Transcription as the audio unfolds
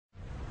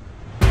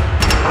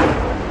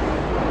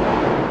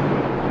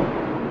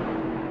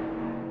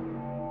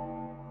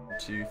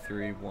2,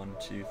 3, 1,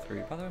 2, 3.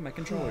 By the way, my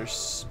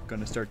controller's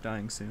gonna start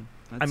dying soon.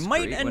 I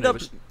might great end when it up.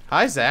 was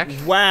Hi, Zach.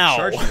 Wow.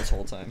 charging this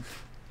whole time.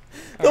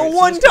 The Alright, so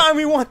one let's go- time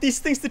we want these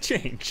things to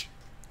change.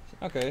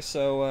 Okay,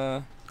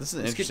 so This is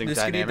an this could, interesting this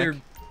dynamic.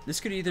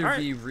 could either Alright.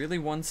 be really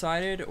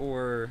one-sided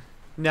or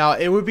Now,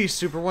 it would be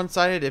super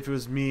one-sided if it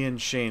was me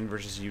and Shane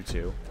versus you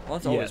two. well,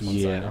 it's always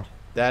Yes.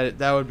 one-sided.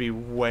 That would be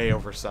way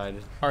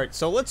oversighted. All right,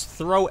 so let's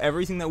throw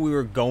everything that we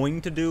were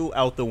going to do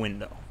out the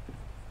window.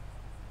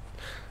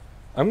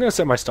 I'm gonna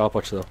set my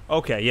stopwatch though.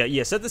 Okay,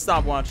 yeah. Set the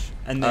stopwatch,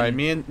 and then. All right,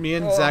 me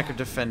and Zach are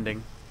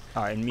defending.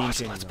 All right, and me and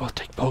Shane Let's go. both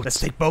take boats. Let's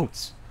take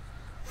boats.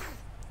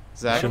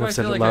 Zach, Why do Shouldn't I have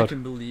said feel it like I loud.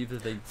 can believe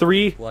that they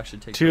 3, will actually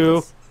take 2,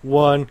 boats?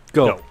 1,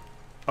 go. Go.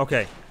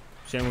 Okay,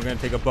 Shane, we're gonna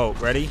take a boat.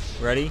 Ready?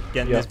 Ready?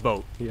 Get in Yeah. this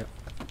boat. Yeah.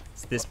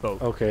 It's this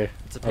boat. Okay.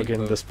 It's a I'll pink get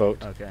in boat. this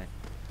boat. Okay.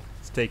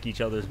 Let's take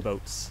each other's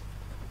boats.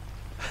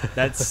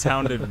 That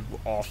sounded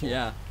awful.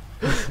 Yeah.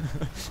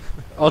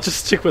 I'll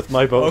just stick with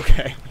my boat.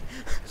 Okay.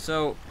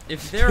 So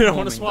if their You don't homing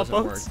wanna swap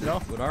doesn't boats? work,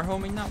 No. would our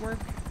homing not work?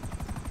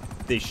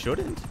 They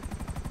shouldn't.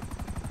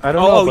 I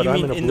don't know, Oh, but you I'm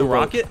mean in a in the blue boat.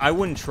 rocket? I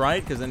wouldn't try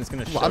it because then it's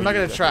gonna show. well, I'm not you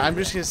gonna exactly try. I'm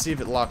where just you gonna see if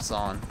it locks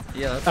on.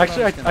 Yeah. That's what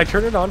Actually, was gonna- I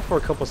turned it on for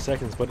a couple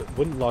seconds, but it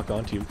wouldn't lock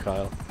onto you,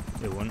 Kyle.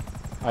 are. It wouldn't.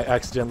 I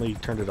accidentally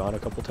turned it on a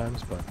couple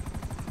times, but it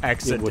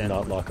Accidentally. would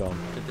not lock on.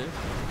 Could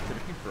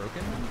it be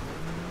broken?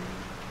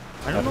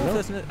 I don't know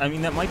if that's. I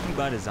mean, that might be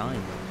by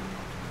design.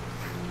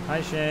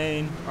 Hi,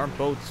 Shane. Our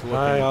boat's looking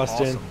Hi,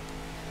 Austin. awesome.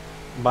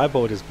 My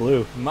boat is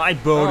blue. My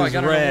boat Oh, I is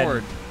got an red,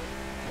 award.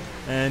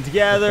 and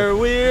together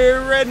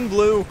we're red and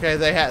blue. Okay,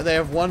 they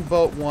have one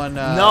boat, one.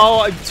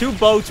 No, 2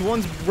 boats.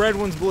 One's red,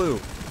 one's blue.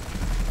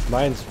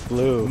 Mine's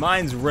blue.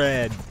 Mine's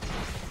red.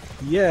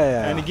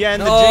 Yeah. And again,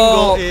 the No.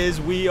 jingle is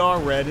 "We are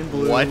red and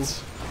blue."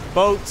 What?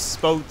 Boats,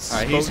 boats. All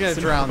right, boats he's gonna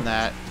and drown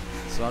that.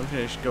 So I'm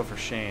gonna go for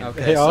Shane.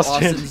 Okay, Hey, so Austin,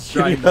 Austin's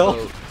can you driving the help?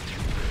 boat.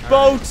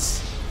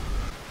 Boats.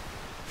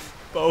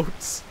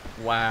 Boats.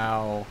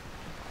 Wow.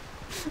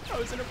 I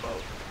was in a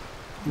boat.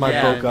 My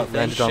Yeah, boat got and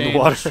landed Shane on the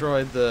water.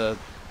 destroyed the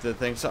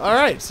thing. So all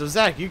right, so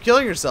Zach, you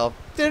killing yourself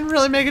didn't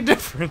really make a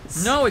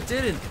difference. No, it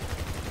didn't.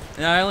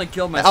 And I only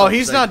killed myself. Oh,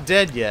 he's 'cause I- not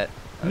dead yet.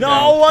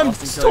 No, I'm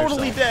Austin, kill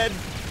totally yourself.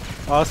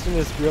 dead. Austin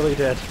is really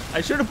dead.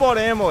 I should have bought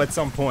ammo at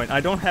some point. I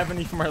don't have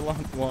any for my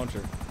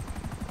launcher.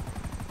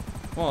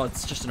 Well,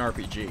 it's just an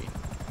RPG.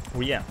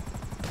 Well, yeah.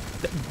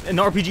 An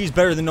RPG is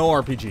better than no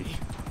RPG.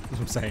 That's what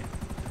I'm saying.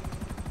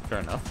 Fair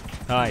enough.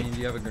 I Hi. mean, do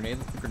you have a grenade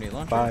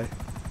launcher? Bye.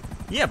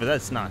 Yeah, but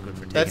that's not good for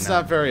taking That's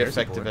out not very air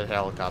effective support. at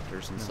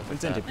helicopters and stuff like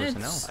It's that.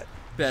 anti-personnel. It's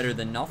better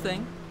than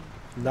nothing.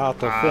 Not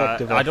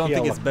effective. I don't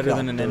think it's better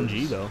than an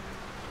MG helicopters. though.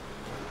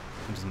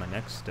 Which is my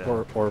next.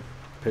 Or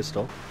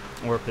pistol.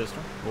 Or a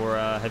pistol. Or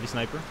a heavy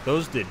sniper.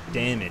 Those did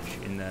damage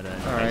in that.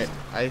 All right,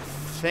 I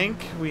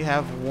think we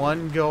have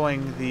one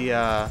going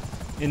the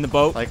In the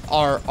boat. like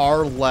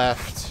our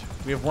left.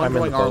 We have one I'm in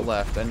going the our boat.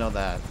 left. I know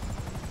that.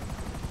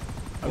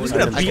 I'm just I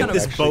gonna don't beat know,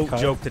 this actually, boat Kyle.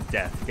 joke to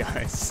death,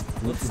 guys.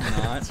 Let's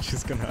not. It's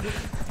just gonna.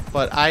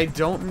 But I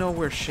don't know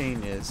where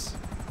Shane is.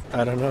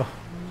 I don't know.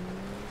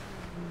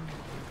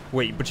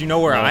 Wait, but you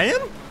know where No. I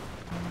am?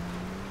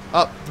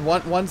 Up,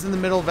 one's in the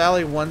middle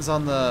valley, one's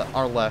on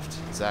our left.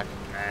 Zach,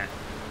 Nah.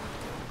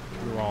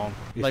 You're wrong.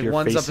 If like you're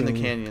one's up in the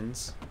facing-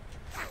 canyons.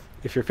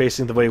 If you're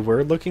facing the way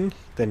we're looking,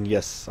 then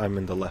yes, I'm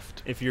in the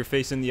left. If you're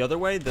facing the other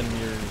way, then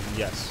you're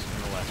yes,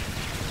 on the left.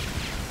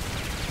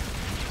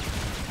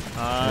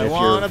 I if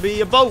wanna you're-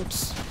 be a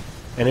boat.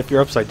 And if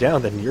you're upside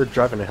down, then you're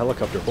driving a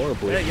helicopter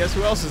horribly. Hey, guess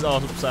who else is all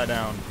upside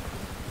down?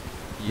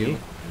 You.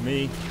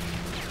 Me.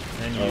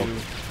 And Oh. you.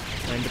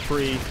 And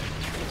Dupree.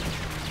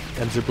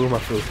 And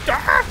Zabumafu.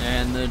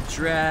 And the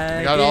dragon.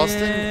 I got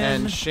Austin,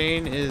 and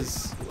Shane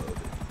is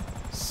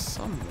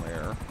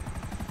somewhere.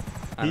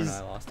 I don't know.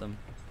 He's- I lost him.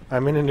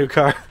 I'm in a new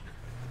car.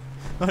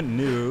 A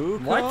new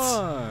What?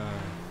 car.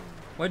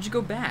 Why'd you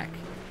go back?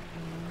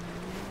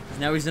 'Cause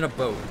now he's in a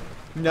boat.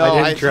 No, I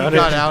didn't he drown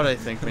got it. out. I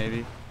think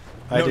maybe.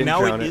 I No, didn't now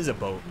drown it is a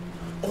boat.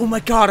 Oh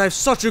my god, I have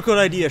such a good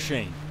idea,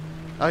 Shane.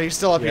 Oh, he's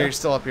still up Yeah. here. He's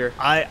still up here.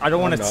 I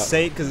don't want I'm to not.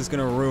 say it because it's going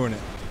to ruin it.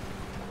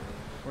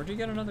 Where'd you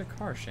get another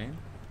car, Shane?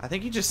 I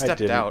think he just I stepped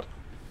didn't. out.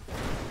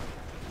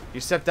 He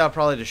stepped out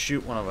probably to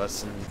shoot one of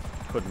us and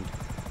couldn't.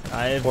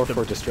 I have Or the,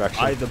 for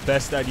distraction. I have the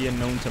best idea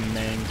known to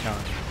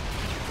mankind.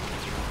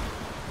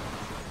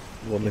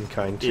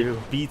 Womankind too.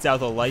 It beats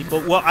out the light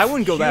bulb. Well, I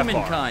wouldn't go that far.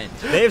 Humankind.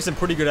 They have some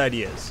pretty good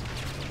ideas.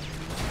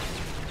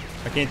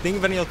 I can't think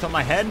of any off the top of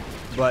my head,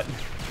 but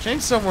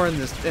Shane's somewhere in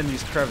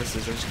these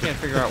crevices. I just can't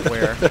figure out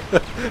where.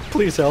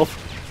 Please help.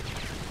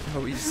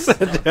 Oh, he's.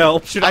 Send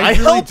help. should I I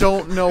really help?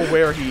 don't know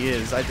where he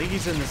is. I think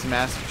he's in this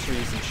massive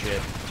trees and shit.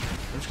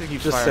 I'm just gonna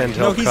keep Just firing. send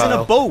No, help. he's in a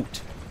Kyle.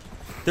 boat.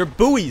 They're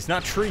buoys,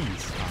 not trees.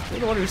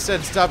 You're the one who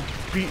said stop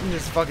beating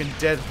this fucking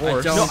dead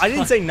horse. don't- No, I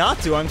didn't say not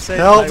to. I'm saying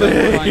Help I-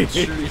 me. I climb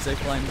trees, I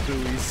climb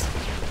buoys.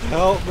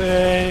 Help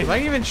me. Am I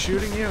even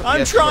shooting you? I'm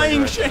Yes, you are, trying,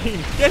 you're right. Shane.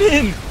 Get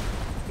in.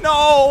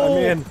 No.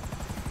 I'm in.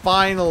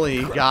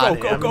 Finally got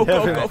go, him. go, go,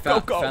 Alright, go,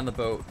 go. found the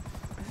boat.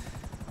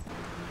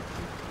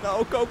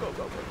 No, go, go, go,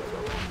 go, go,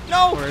 go.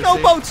 No, Where is no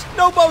he? boats,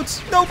 no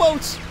boats, no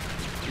boats.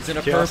 He's in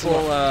a Chaos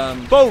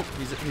purple boat.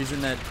 He's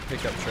in that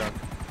pickup truck.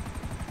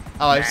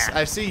 Oh,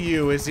 I see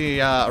you. Is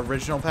he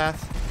original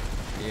path?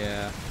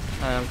 Yeah.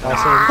 Also,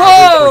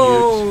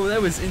 Oh,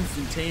 that was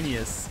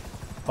instantaneous.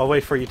 I'll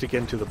wait for you to get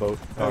into the boat.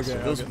 Okay.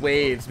 Those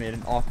waves made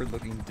an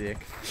awkward-looking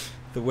dick.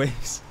 The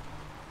waves.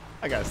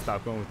 I gotta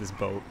stop going with this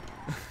boat.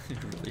 You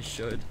really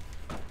should.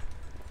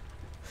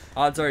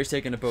 Odds are he's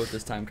taking a boat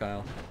this time,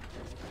 Kyle.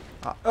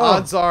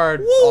 Odds are.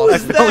 What was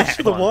Austin- fell that?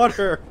 into the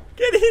water.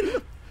 Get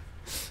in.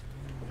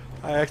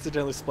 I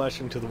accidentally splashed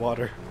into the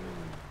water.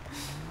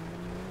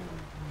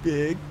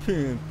 Big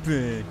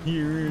pimpin'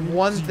 here in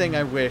One thing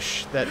I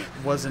wish that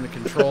wasn't a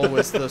control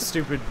was those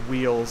stupid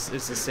wheels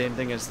is the same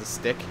thing as the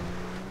stick.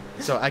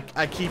 So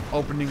I keep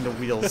opening the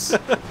wheels.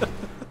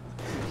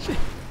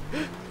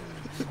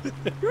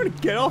 You wanna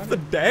get off the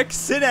deck?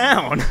 Sit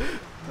down.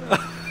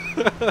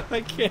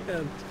 I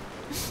can't.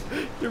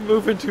 You're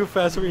moving too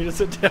fast for me to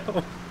sit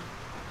down.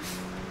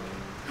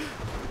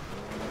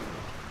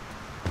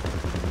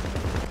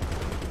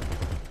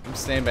 I'm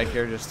staying back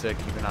here just to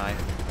keep an eye.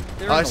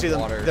 They're Oh, I in see the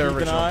them. water. Their Keep an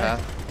original eye.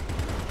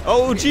 path.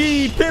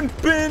 OG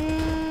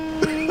pimpin'.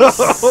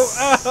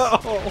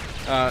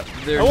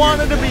 They're I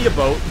wanted to be a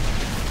boat.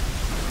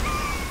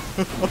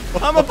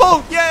 I'm a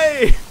boat,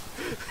 yay!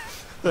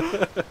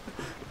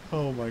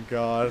 Oh my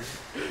god.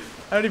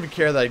 I don't even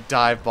care that I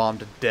dive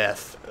bombed to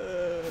death.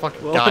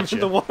 Fucking Well, I'm gotcha.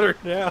 in the water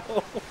now.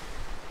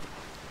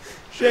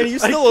 Shane, are you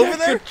still I over can't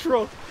there?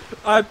 Control.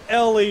 I'm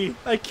Ellie.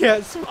 I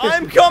can't swim.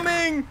 I'm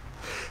coming!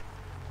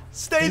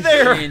 Stay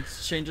there!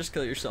 Shane, just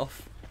kill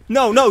yourself.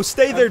 No,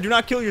 stay there. Do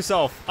not kill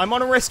yourself. I'm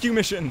on a rescue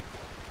mission.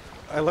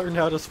 I learned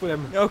how to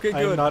swim. Okay,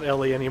 I'm good. not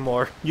Ellie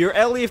anymore. You're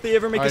Ellie if they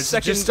ever make Alright, a so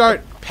second. just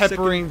start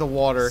peppering the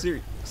water.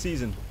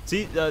 Season.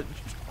 See, I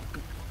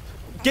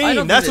game.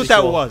 don't That's think what they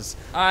that should. was.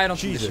 I don't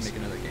think they Jesus. should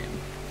make another game.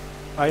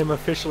 I am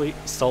officially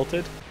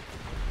salted.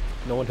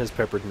 No one has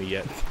peppered me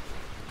yet.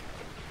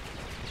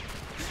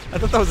 I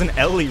thought that was an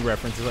Ellie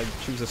reference. It's like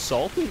she was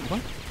assaulted.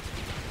 What?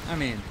 I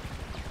mean,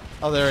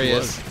 Oh, there he She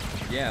is.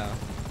 yeah.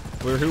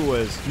 Where? Who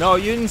was? No,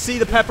 you didn't see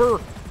the pepper.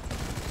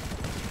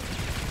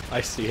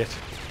 I see it.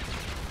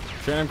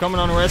 Shane, I'm coming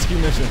on a rescue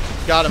mission.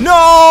 Got him.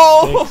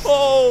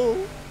 No!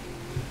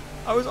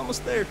 I was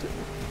almost there too.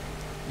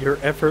 Your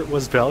effort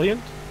was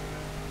valiant.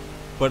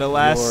 But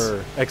alas,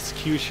 Your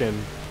execution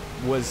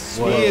was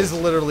He Whoa. is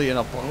literally in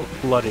a boat.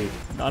 bloody.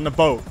 on the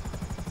boat.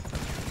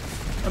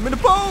 I'm in a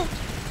boat.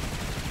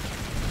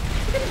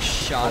 Getting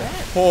shot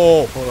at.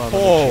 Oh, Hold on, let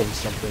oh, me change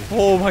something.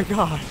 oh my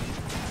God.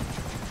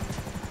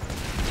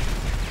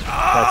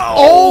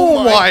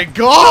 Oh my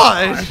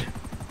god!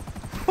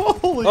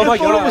 Holy Oh my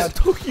shit. God. Almost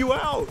took you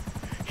out.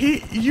 You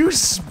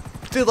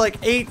did like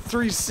 8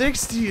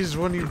 360s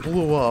when you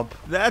blew up.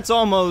 That's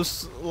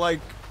almost like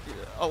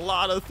a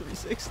lot of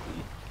 360.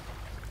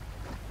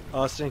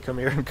 Austin, come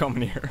here. I'm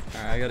coming here.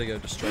 Alright, I gotta go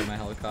destroy my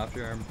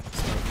helicopter. I'm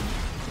smoking.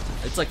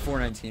 It's like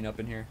 419 up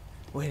in here.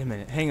 Wait a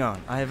minute. Hang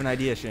on. I have an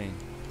idea, Shane.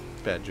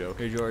 Bad joke.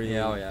 Did you already?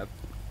 Yeah, oh yeah.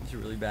 It's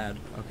really bad.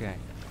 Okay.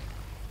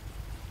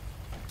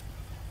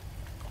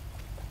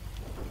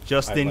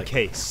 Just I in like it.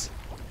 case.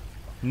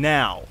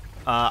 Now,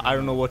 I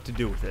don't know what to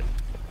do with it.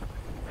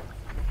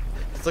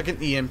 It's like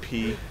an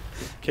EMP.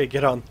 Okay,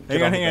 get on.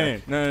 Get Hang on, the hang on.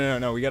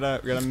 back. No. We gotta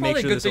It's make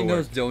probably sure a good this will thing work.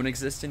 those don't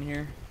exist in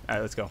here. All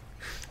right, let's go.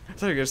 I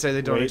thought you were gonna say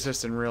they don't Wait.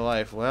 exist in real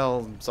life. Well,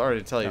 I'm sorry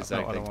to tell you, No, Zach.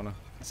 I don't they wanna.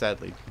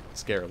 sadly,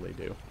 scarily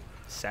do.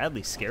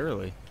 Sadly,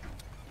 scarily.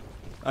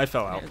 I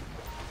fell out. Yeah,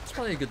 it's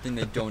probably a good thing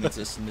they don't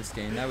exist in this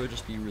game. That would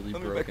just be really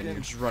Let me back broken. in.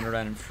 You just run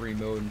around in free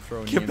mode and throw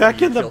an Get EMP back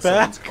in and the kill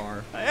someone's back.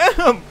 car. I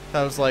am.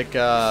 That was like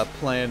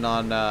playing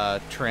on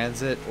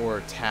Transit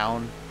or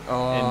Town in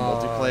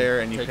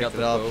multiplayer, and you take picked out it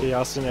the up. boat. Okay,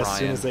 Austin, as soon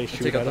Brian. as they And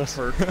shoot take out at the us.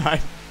 perk.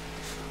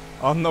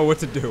 I'll know what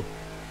to do.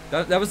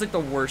 That was like the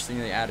worst thing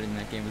they added in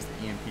that game was the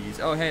EMPs.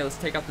 Oh hey, let's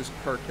take out this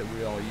perk that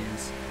we all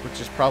use.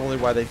 Which is probably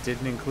why they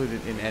didn't include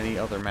it in any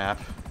other map.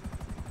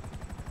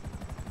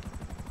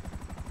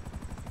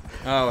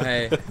 Oh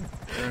hey,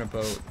 we're in a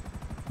boat.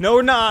 No,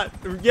 we're not.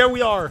 Yeah,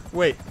 we are.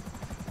 Wait.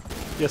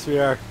 Yes, we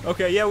are.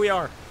 Okay, yeah, we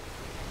are.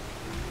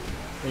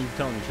 Thank you for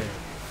telling me, Shane.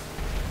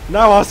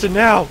 Now, Austin,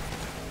 now!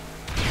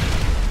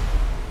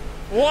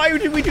 Why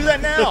did we do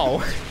that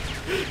now?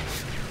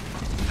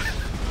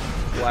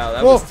 Wow,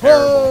 that was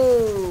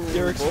terrible.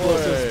 Your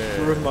explosives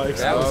ruined my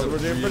That was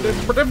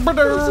explosives.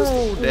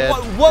 a Dead.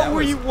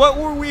 What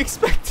were we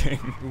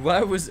expecting?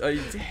 That was a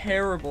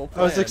terrible I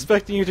plan. was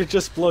expecting you to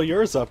just blow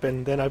yours up,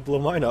 and then I blew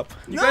mine up.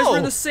 You guys were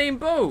in No. the same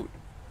boat.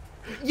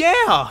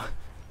 Yeah.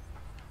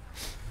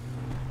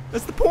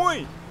 That's the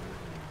point.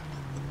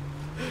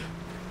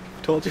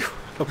 Told you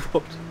a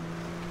boat.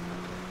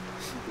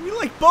 We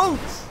like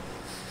boats.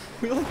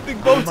 We like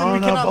big boats and we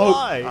cannot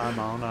lie. I'm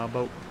on a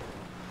boat.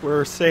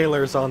 We're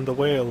sailors on the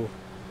whale.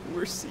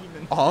 We're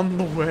seamen. On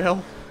the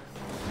whale?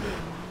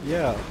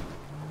 Yeah,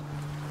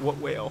 What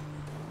whale?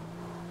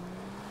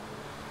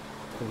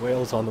 the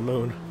whale's on the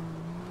moon.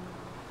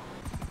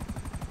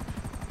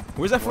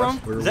 Where's that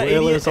from? We're Is that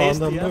whalers on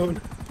the ASDF?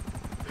 moon.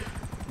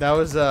 That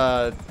was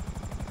No,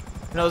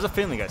 it was a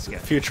Family Guy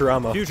sketch.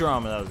 Futurama.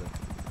 Futurama, that was it.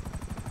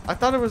 I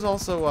thought it was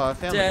also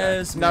Family Guy.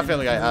 Desmond Not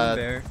Family Guy.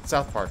 Bear.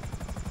 South Park.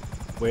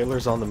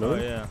 Whalers on the Oh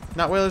moon? yeah.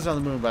 Not Whalers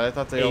on the Moon, but I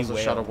thought they A also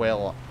shot a whale.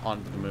 whale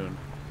onto the moon.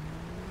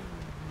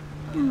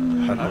 I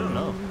don't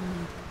know.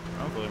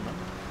 I don't really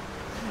remember.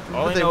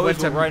 All I they know went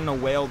is we're to- riding a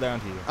whale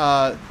down to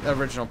you.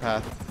 Original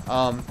path.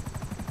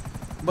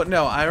 But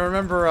no, I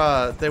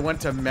remember they went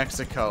to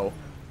Mexico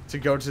to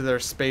go to their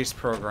space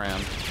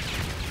program.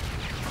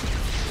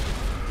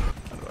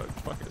 I don't know what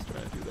the fuck I was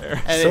trying to do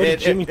there. And So did it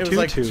Jimmy was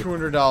like Tutu.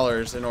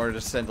 $200 in order to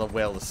send a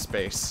whale to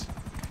space.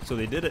 So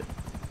they did it.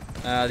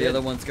 The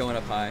other one's going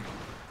up high.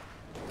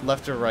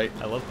 Left or right?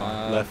 I love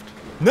that. Left.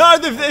 No,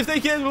 if they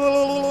can't.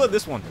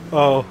 This one.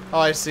 Oh. Oh,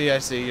 I see.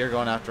 You're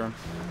going after him.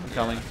 I'm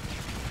coming.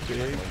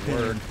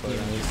 Work, but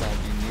at least I'll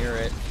be near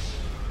it.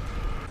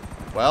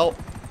 Well,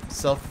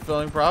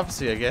 self-fulfilling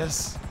prophecy, I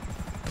guess.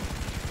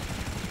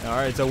 All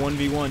right, so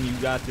 1v1. You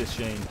got this,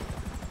 Shane.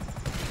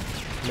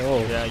 No.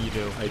 Yeah, you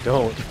do. I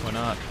don't. Why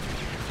not?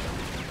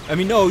 I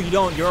mean, no, you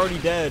don't. You're already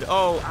dead.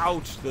 Oh,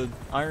 ouch. The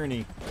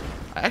irony.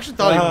 I actually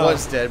thought he Ah.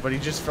 was dead, but he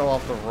just fell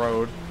off the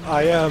road.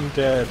 I am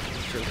dead.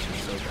 Jokes are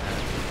so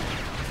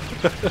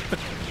bad.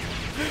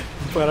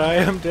 But I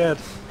am dead.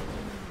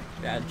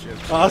 Bad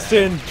jokes. Are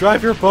Austin,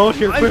 drive your boat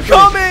here I'm quickly.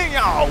 coming!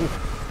 Ow!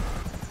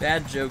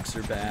 Bad jokes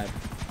are bad.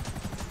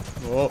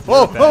 Oh, a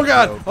oh, bad oh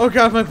god! joke. Oh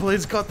god, my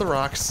blades caught the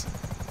rocks.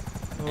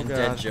 Oh And god.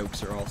 dead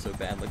jokes are also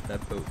bad, like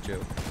that boat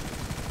joke.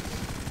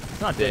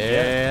 It's not dead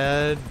yet.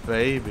 Dead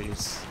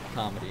babies.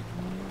 Comedy.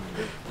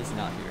 Is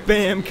not here.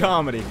 Bam,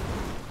 comedy.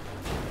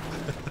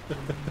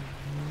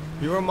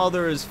 Your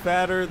mother is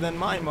fatter than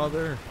my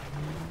mother.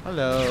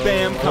 Hello.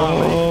 Bam,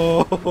 comedy.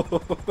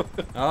 Oh.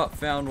 Oh,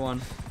 found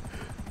one.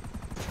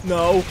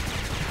 No.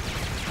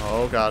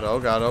 Oh god, oh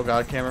god, oh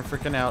god, camera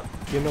freaking out.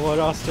 You know what,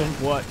 Austin?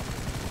 What?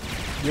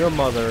 Your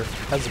mother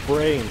has a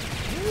brain.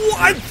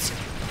 What?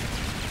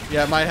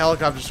 Yeah, my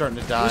helicopter's starting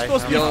to die.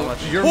 supposed to I don't know Yo, how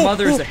much- your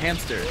mother's a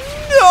hamster.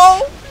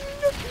 No!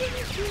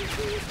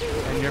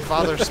 And your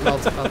father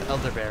smelled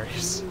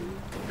elderberries.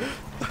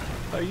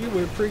 Are you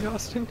whimpering,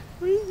 Austin?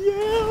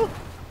 Yeah.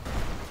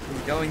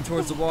 He's going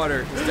towards the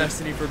water. His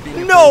destiny for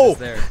being a No! boat is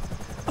there.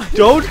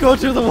 Don't go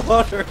to the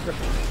water.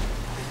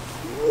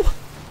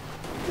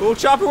 Well,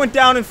 Chopper went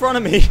down in front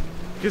of me.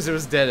 Because it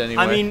was dead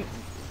anyway. I mean,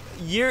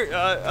 you're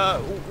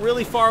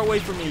really far away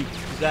from me,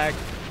 Zach.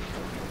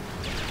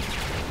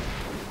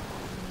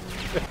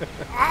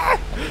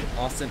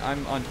 Austin,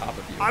 I'm on top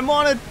of you. I'm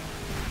on it.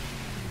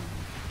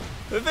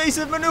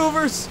 Evasive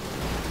maneuvers.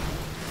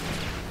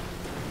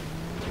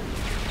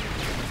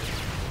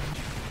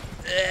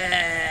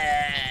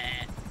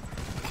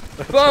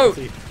 Boat!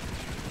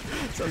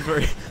 Sounds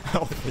very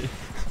healthy.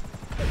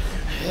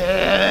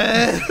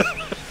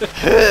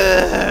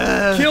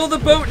 Kill the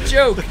boat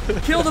joke!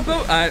 Kill the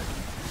boat!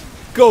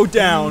 Go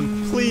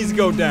down. Please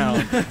go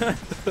down.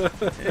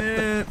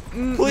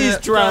 Please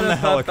drown the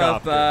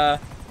helicopter.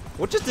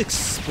 What just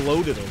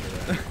exploded over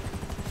there?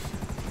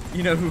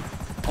 You know who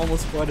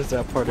almost Why does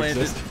that part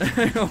landed?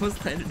 exist?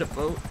 Almost landed a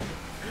boat.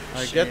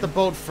 get the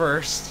boat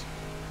first.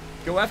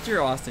 Go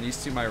after Austin.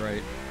 He's to my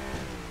right.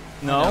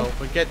 No. No,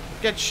 but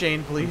get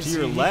Shane, please. To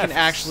your He left, can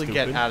actually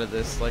get stupid. out of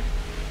this. Like,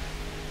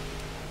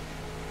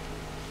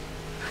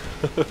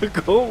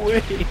 Go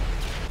away.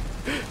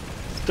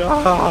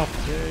 Stop.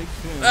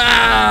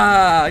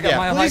 Ah! I got yeah,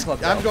 my please. high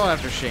club. I'm going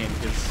after Shane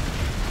because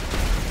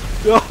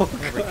Oh,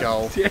 there we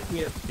go. dang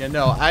it. Yeah,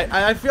 no,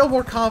 I feel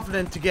more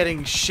confident to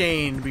getting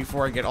Shane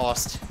before I get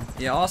Austin.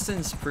 Yeah,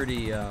 Austin's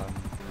pretty.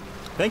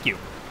 Thank you.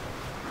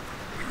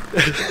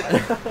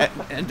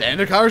 and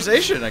end a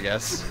conversation, I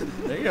guess.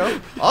 There you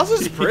go.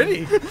 Austin's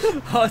pretty.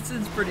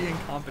 Austin's pretty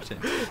incompetent.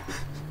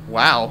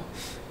 Wow.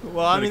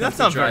 Well, I When it mean, comes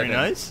that's to not very driving.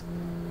 nice.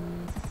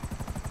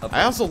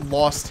 I also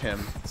lost him,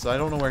 so I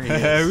don't know where he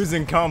is. Who's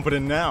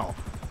incompetent now?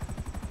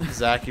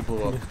 Zach, he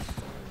blew up.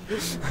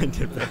 I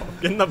did fall.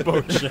 Get in the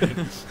boat,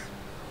 Shane.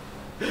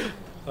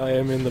 I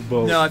am in the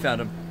boat. No, I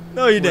found him.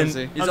 No, you Where is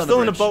didn't. he? He's I'm on the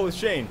still in a bridge. boat with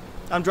Shane.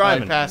 I'm He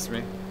driving. passed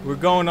me. We're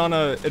going on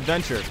a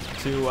adventure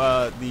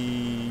to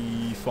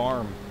the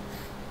farm.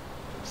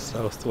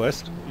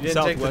 Southwest You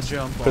didn't take the Southwest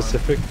jump on.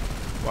 Pacific.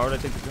 Why would I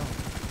take the jump?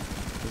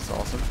 This is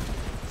awesome.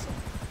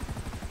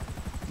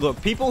 Look,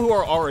 people who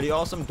are already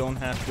awesome don't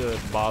have to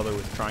bother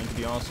with trying to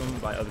be awesome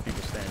by other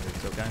people's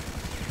standards, okay?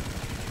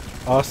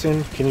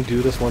 Austin, can you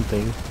do this one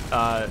thing?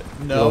 No,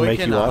 It'll we make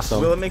you cannot.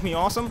 awesome. Will it make me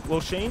awesome?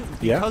 Well, Shane,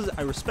 Yeah. because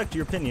I respect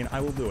your opinion,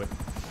 I will do it.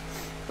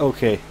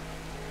 Okay,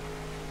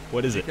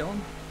 What is Did it? you kill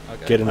him?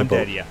 Okay. get in the I'm boat.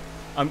 dead, yeah.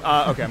 I'm,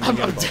 okay, I'm I'm gonna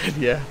get a boat. dead,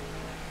 yeah.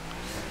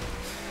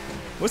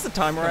 What's the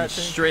timer I'm at,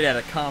 Shane? straight out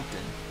of Compton.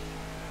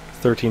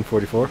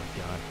 1344.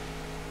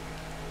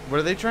 What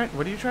are they trying?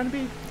 What are you trying to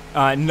be?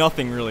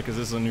 Nothing really, because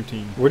this is a new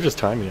team. We're just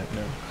timing it.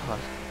 No. God.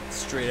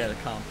 Straight out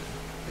of Compton.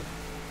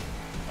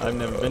 I've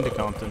never been to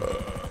Compton.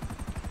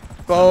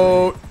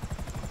 Boat.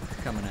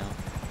 Coming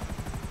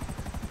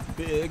out.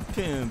 Big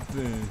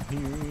pimpin'.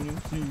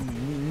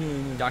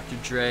 Dr.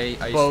 Dre,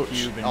 Ice Boat.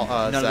 Cube, and Oh,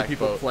 none of the Zach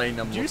people Boat. playing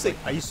them Did you look say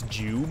Ice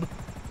Jube?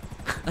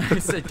 like... I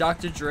said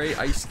Dr. Dre,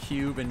 Ice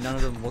Cube, and none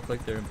of them look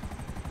like they're...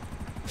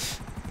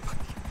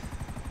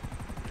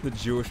 The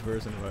Jewish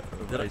version of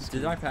ice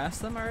cream. Did I pass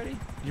them already?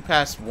 You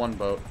passed one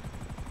boat.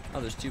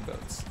 Oh, there's 2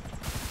 boats.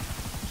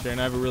 Shane,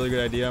 I have a really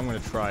good idea. I'm gonna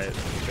try it.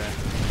 Okay.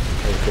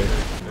 Okay.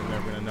 They're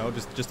never gonna know.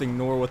 Just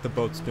ignore what the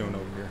boat's doing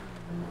over here.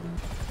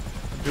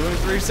 Doing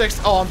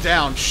 360. Oh, I'm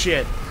down.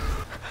 Shit.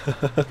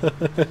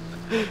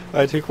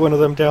 I took one of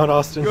them down,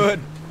 Austin. Good.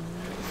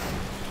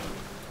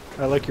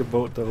 I like your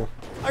boat, though.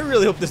 I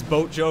really hope this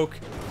boat joke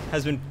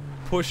has been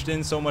pushed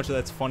in so much that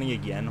it's funny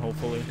again.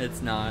 Hopefully.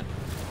 It's not.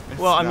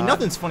 Well, I mean, not.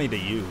 nothing's funny to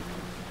you.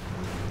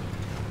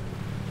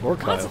 Or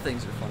Lots Kyle. of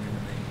things are funny to me.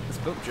 This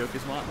boat joke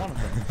is one of them.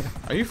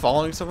 Are you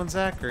following someone,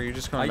 Zach, or are you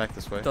just coming I back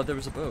this way? thought there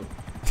was a boat.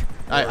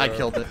 I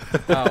killed it.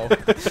 Oh.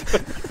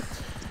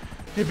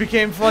 It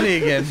became funny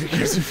again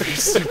because of your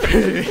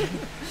stupidity.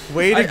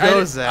 Way to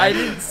go, Zach. I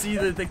didn't see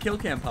the kill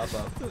cam pop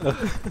up.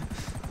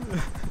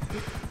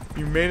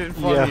 You made it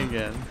funny Yeah.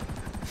 again.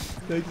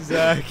 Thanks,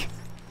 Zach.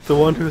 The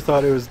one who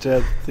thought it was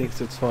dead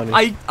thinks it's funny.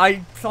 I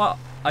thought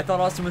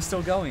Austin was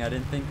still going. I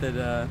didn't think that.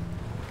 I'm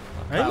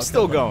Kyle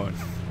still killed him.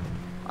 going.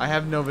 I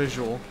have no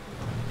visual.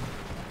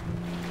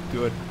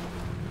 Good.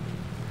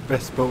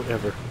 Best boat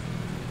ever.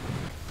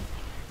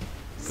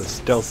 The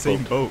stealth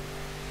Same boat.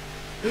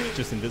 boat.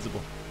 Just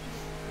invisible.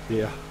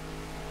 Yeah.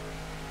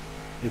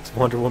 It's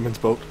Wonder Woman's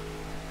boat.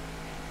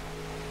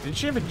 Didn't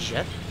she have a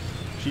jet?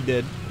 She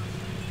did.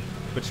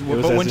 But It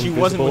was when as she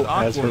wasn't with invisible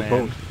as her Aquaman.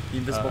 boat. The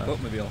invisible Uh,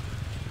 boatmobile.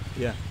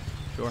 Yeah.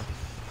 Sure.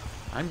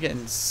 I'm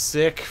getting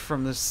sick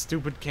from this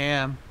stupid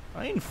cam.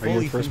 I ain't Are you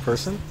fully in first think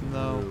person? this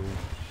No. through.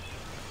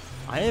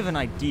 I have an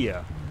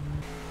idea.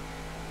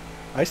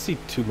 I see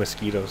 2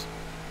 mosquitoes.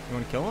 You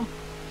want to kill them?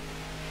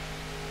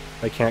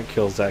 I can't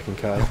kill Zach and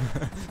Kyle.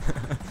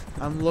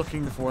 I'm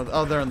looking for.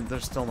 Oh, they're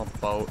still in a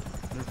boat.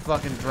 They're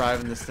fucking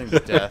driving this thing to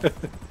death.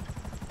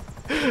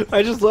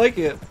 I just like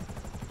it.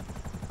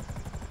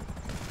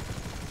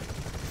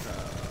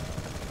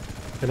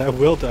 And I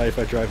will die if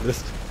I drive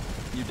this.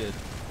 You did.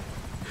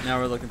 Now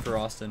we're looking for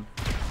Austin.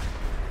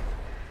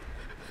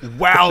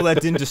 Wow,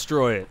 that didn't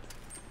destroy it.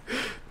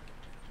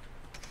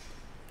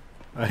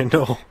 I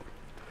know.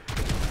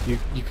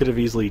 You could have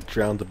easily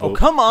drowned the boat. Oh,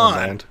 come on!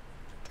 land.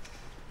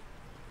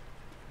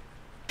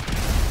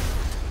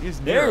 He's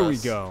near There we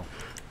us. go.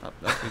 Oh,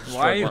 that's- we destroyed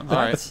Why are you? one. All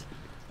right. What?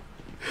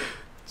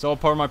 It's all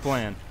part of my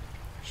plan.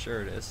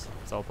 Sure it is.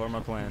 It's all part of my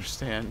plan.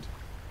 Understand.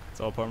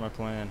 It's all part of my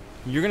plan.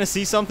 You're gonna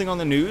see something on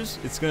the news.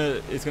 It's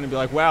gonna be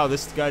like, wow,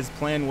 this guy's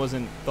plan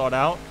wasn't thought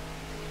out.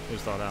 It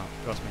was thought out.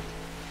 Trust me.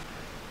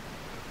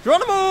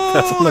 Geronimo!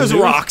 That's on the There's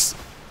news? rocks.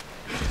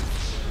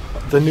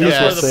 The news Yeah, will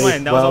part of the say,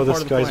 plan. That was wow, all this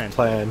part of the guy's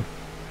plan.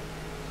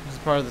 This is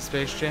part of the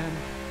Space Jam.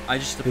 I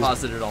just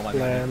deposited all my money.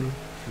 Plan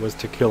was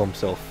to kill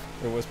himself.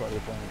 It was part of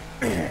the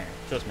plan.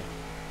 Trust me.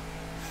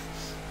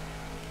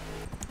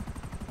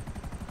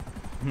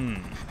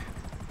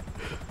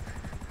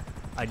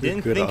 I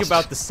didn't good, think Austin.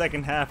 about the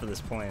second half of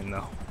this plan,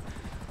 though.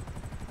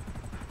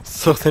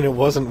 So then it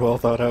wasn't well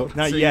thought out.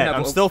 Not So you yet. have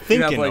I'm a- still you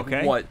thinking. have like,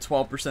 Okay. What?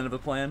 12% of a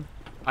plan?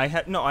 I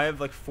have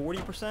like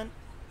 40%.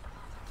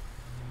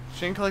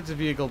 Shane collects a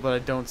vehicle, but I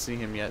don't see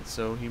him yet,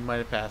 so he might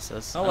have passed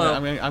us. Hello.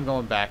 I'm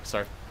going back.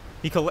 Sorry.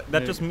 That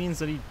Maybe. just means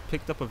that he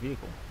picked up a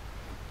vehicle.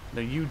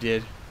 No, you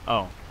did.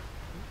 Oh.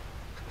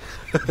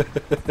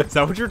 Is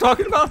that what you're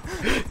talking about?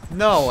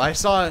 No, I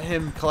saw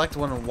him collect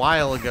one a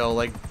while ago,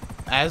 like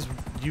as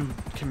you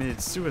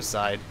committed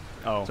suicide.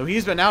 Oh. So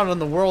he's been out in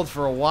the world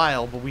for a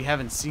while, but we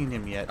haven't seen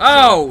him yet.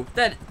 Oh,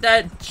 that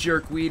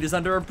jerkweed is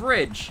under a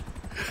bridge.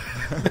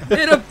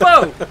 In a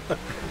boat.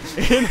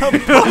 In a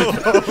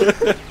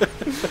boat.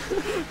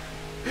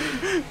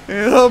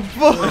 In a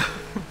boat.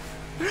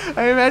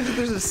 I imagine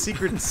there's a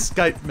secret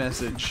Skype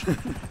message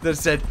that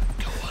said,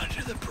 "Go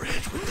under the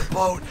bridge with the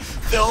boat.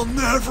 They'll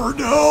never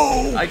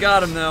know." I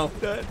got him though.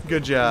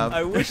 Good job.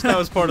 I wish that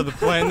was part of the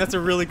plan. That's a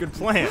really good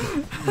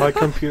plan. My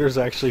computer's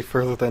actually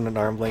further than an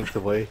arm length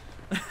away.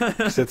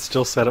 'Cause it's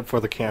still set up for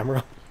the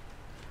camera.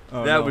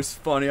 Oh, That no. was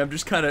funny. I'm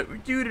just kind of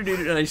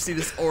and I see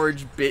this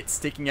orange bit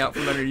sticking out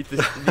from underneath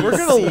this. We're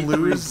gonna C3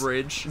 lose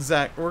bridge.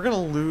 Zach, we're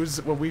gonna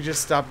lose when we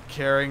just stop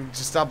caring,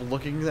 just stop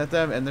looking at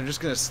them, and they're just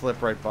gonna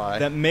slip right by.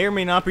 That may or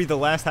may not be the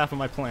last half of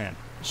my plan.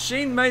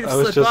 Shane might I have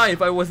was slipped just- by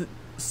if I wasn't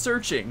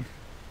searching.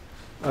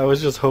 I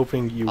was just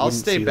hoping you I'll wouldn't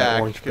stay see that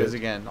back orange because bit.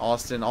 again,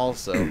 Austin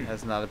also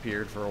has not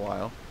appeared for a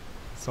while.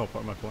 It's all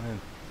part of my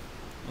plan.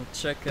 I'll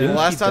check. The Didn't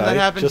last he time that die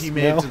happened, just he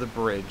made now? it to the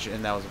bridge,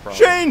 and that was a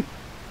problem. Shane!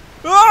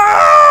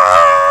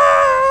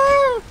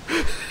 Ah!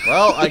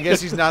 Well, I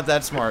guess he's not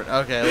that smart.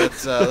 Okay,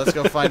 let's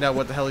go find out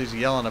what the hell he's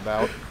yelling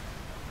about.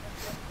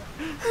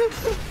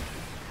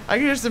 I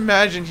can just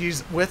imagine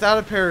he's without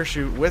a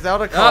parachute,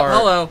 without a car,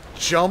 hello.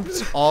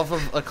 jumped off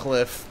of a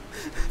cliff,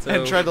 So-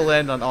 and tried to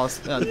land on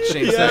Austin.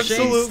 Shane's Yeah, section.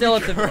 Shane's still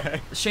at the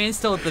correct. Shane's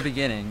still at the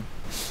beginning.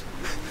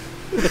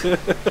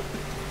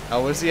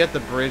 Oh, was he at the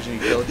bridge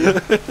and he killed you?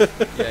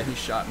 Yeah, he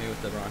shot me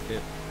with the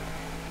rocket.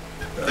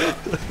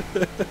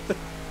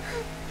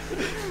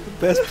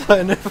 Best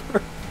plan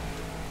ever.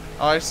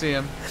 Oh, I see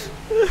him.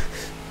 Did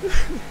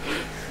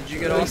you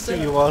get I see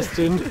Austin? you,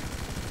 Austin.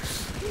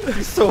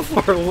 He's so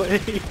far away.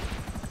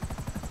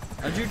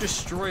 How'd you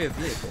destroy a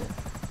vehicle?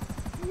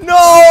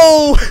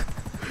 No!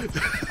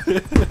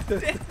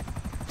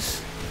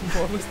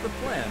 What was the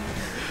plan?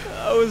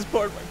 That was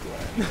part of my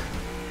plan.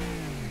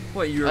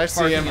 What, you were I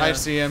see parking him. I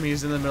see him.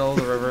 He's in the middle of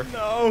the river.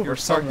 No. Or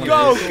someone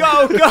Go, is.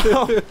 go,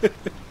 go!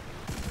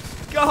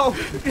 Go!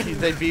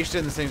 They beached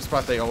in the same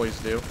spot they always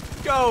do.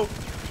 Go!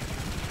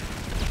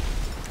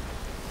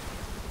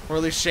 Or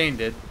at least Shane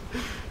did.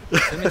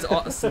 That means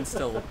Austin's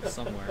still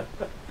somewhere.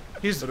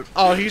 He's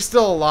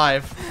still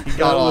alive. He got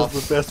That off.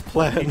 was the best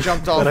plan. He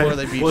jumped off that where I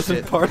they beached wasn't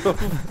it. part of.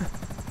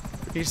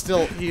 He's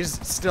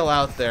still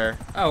out there.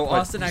 Oh, But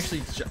Austin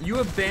actually... You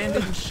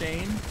abandoned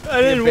Shane?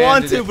 I didn't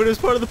want abandoned to, it. but it was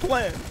part of the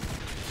plan.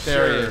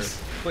 There he Sure.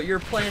 is. But your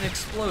plane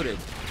exploded.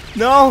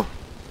 No!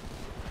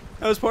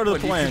 That was part of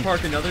What, the did you plan.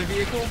 park another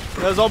vehicle?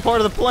 That was all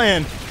part of the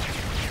plan.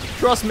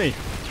 Trust me.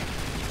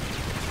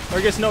 Or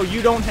I guess no,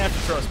 you don't have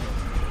to trust me.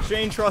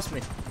 Shane, trust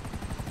me.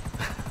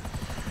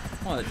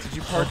 What, did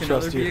you park I'll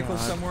another trust you, vehicle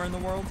God. somewhere in the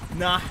world?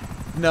 Nah.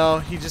 No,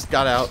 he just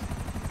got out.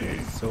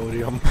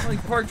 Sodium. Well, you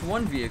parked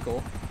one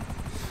vehicle.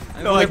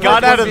 No, we I parked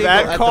got one out of vehicle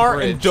that at the car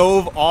and bridge.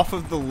 dove off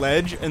of the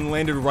ledge and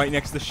landed right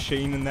next to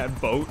Shane in that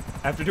boat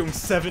after doing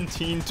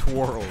 17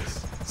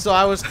 twirls. So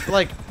I was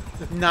like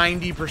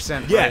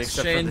 90% right, Yes,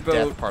 except Shane for the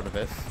boat. death part of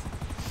it.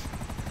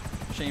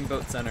 Shane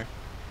Boat Center.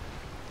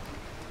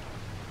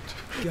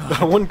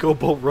 I wouldn't go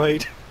boat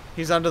right.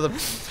 He's under the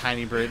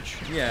tiny bridge.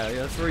 Yeah,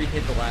 that's where you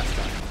hit the last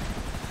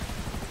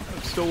time.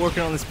 I'm still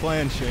working on this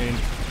plan, Shane.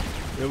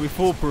 It'll be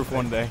foolproof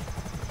one day.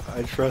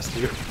 I trust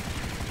you.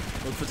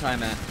 What's the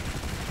time at?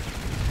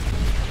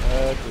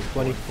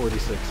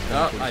 2046.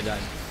 Oh, I died.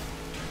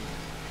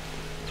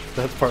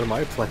 That's part of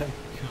my plan.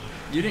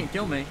 You didn't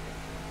kill me.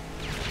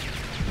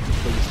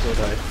 But you still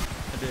died.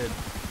 I did.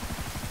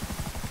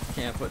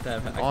 Can't put that.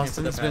 I can't put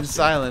Austin's that been past you.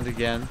 silent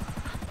again.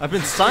 I've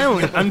been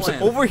silent. I'm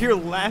Plan. over here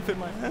laughing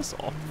my ass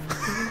off.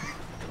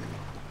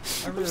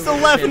 I really I'm still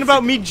want a laughing chance about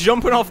to- me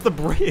jumping off the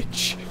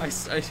bridge. I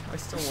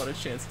still want a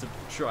chance to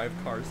drive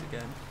cars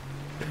again.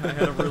 I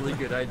had a really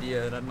good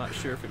idea, and I'm not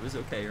sure if it was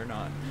okay or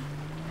not.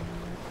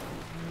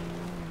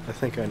 I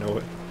think I know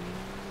it.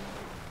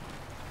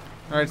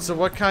 Alright, so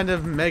what kind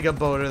of mega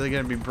boat are they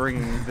going to be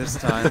bringing this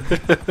time?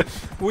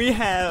 We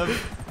have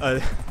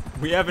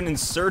an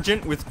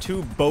insurgent with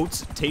 2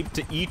 boats taped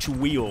to each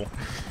wheel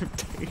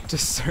to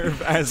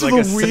serve as like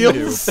a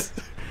wheels?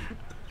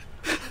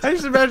 I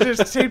just imagine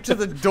it's taped to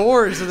the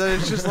doors and then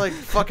it's just like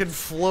fucking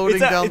floating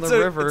down the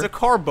river. It's a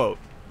car boat.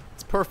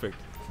 It's perfect.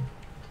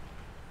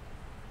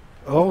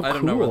 Oh, I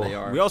don't know where they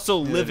are. We also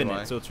Neither live in do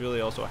I. it, so it's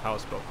really also a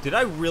houseboat. Did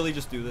I really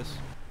just do this?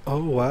 Oh,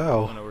 Oh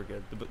wow. no, we're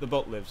good. The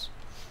boat lives.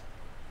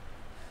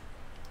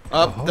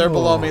 Up, they're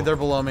below me, Oh. they're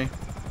below me.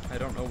 I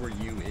don't know where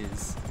you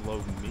is. Below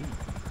me.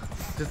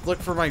 Just look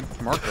for my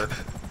marker.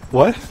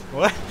 What?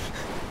 What?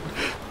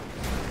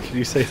 Can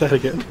you say that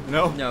again?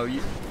 No. No,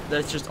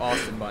 that's just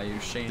Austin by you.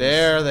 Shane.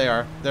 There they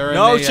are. They're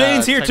No, in a,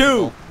 Shane's here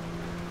technical- too.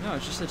 No,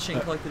 it's just that Shane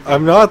collected.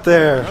 I'm not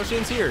there. No,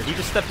 Shane's here. He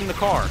just stepped in the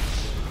car.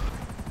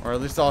 Or at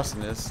least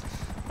Austin is.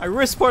 I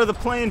risked part of the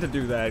plan to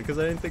do that because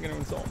I didn't think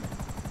anyone saw me.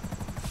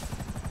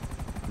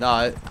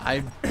 No,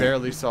 I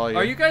barely saw you.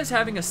 Are you guys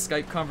having a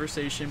Skype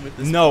conversation with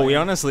this? No, plan? we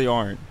honestly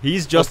aren't.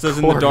 He's just Of as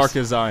in the course. dark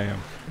as I am.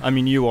 I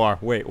mean, you are.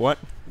 Wait, what?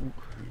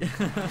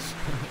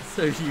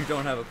 So you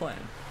don't have a plan.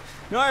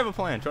 No, I have a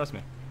plan. Trust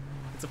me.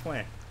 It's a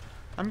plan.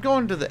 I'm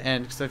going to the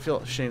end because I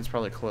feel Shane's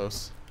probably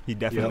close. He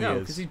definitely No, is.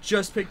 because he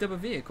just picked up a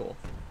vehicle.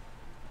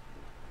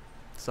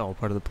 It's all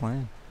part of the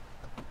plan.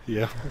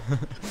 Yeah.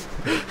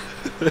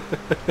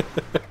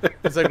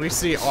 It's like we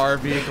see our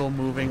vehicle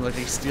moving like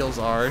he steals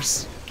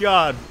ours,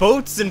 God,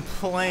 boats and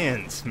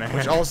plans, man.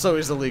 which also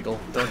is illegal.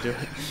 Don't do it.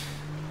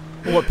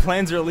 What,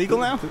 plans are illegal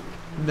now?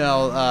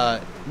 No,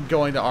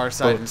 going to our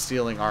side and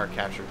stealing our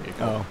captured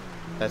vehicle. Oh.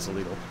 That's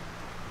illegal.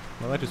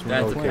 Well, that just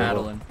That's went a Okay, well.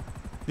 paddling.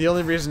 The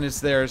only reason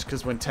it's there is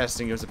because when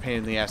testing, it was a pain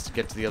in the ass to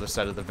get to the other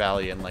side of the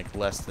valley in like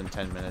less than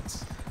 10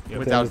 minutes Yep.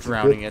 without Then it's a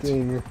drowning good it.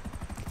 thing-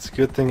 It's a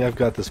good thing I've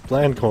got this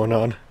plan going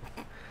on.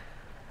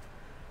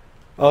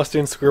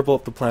 Austin, scribble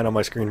up the plan on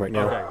my screen right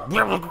now.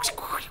 Okay.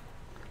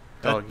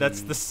 Doggy.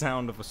 That's the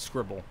sound of a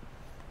scribble.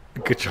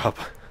 Good job.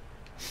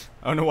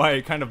 I don't know why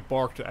it kind of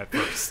barked at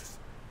first.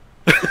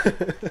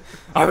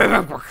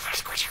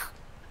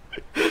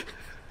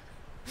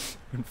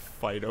 And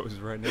Fido's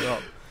writing it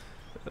up.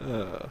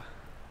 I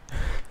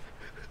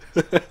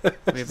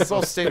mean, if let's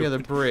all stay near the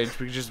bridge.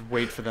 We could just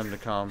wait for them to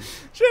come.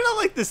 Should I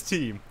like this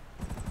team?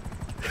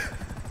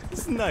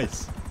 This is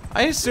nice.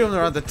 I assume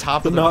they're on the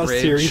top The of the not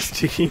bridge. serious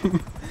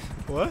team.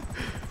 What?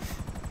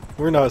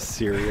 We're not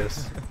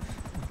serious.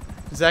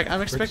 Zach,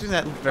 I'm expecting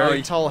that very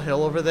Oh, tall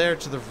hill over there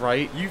to the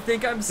right. You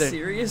think I'm They-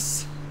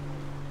 serious?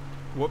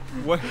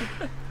 What?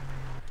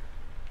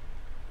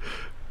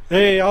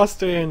 Hey,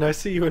 Austin, I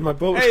see you in my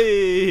boat.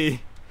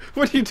 Hey!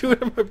 What are you doing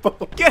in my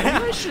boat? Get You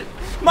out! guys should-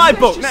 My you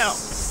guys boat just now!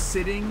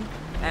 Sitting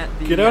at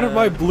the. Get out of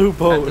my blue At the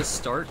boat.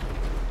 start.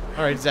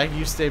 All right, Zach,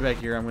 you stay back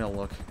here. I'm gonna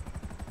look.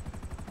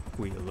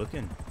 Where you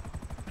looking?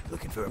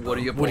 Looking for a What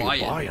are you What are you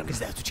buying? buying? Because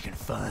that's what you can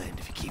find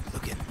if you keep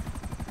looking.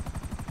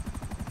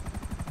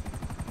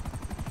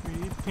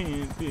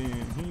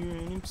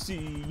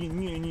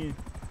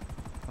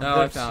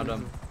 No, I found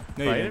him.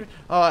 No, you Right? didn't.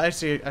 Oh, I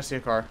see a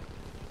car.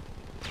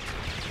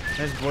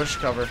 Nice bush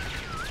cover.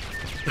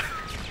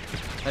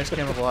 Nice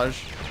camouflage.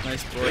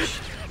 Nice bush.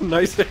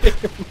 Nice aim.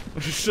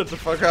 Shut the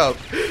fuck up.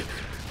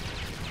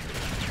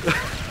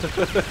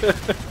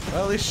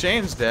 Well, at least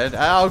Shane's dead.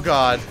 Oh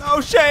god.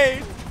 Oh,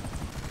 Shane!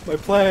 My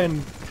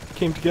plan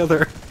came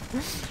together.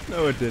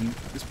 No, it didn't.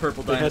 This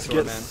purple They had to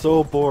dinosaur get man.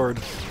 so bored.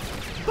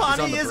 on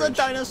Bonnie the is a bridge.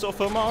 dinosaur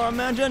from our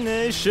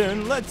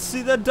imagination. Let's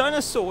see the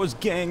dinosaurs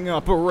gang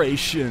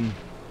operation.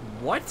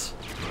 What?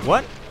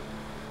 What?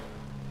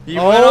 He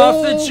went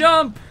off the Oh.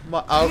 jump. Okay,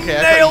 I thought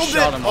Nailed you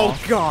shot it! him Oh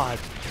off. god.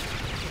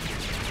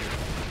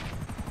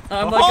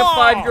 I'm like a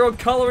Aha! 5-year-old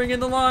coloring in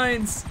the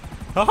lines.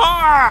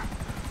 Haha!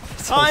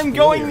 Sounds I'm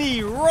going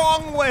familiar. the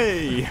wrong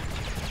way.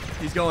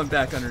 He's going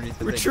back underneath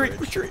the Retreat, big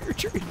bridge. retreat,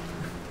 retreat.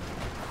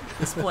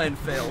 This plan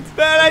failed.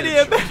 Bad I'm in a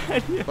idea, tree.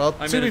 bad idea. Well,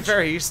 I'm to in be a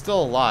fair, he's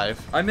still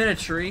alive. I'm in a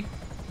tree.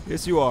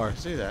 Yes, you are. I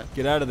see that.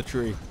 Get out of the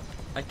tree.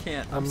 I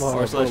can't. I'm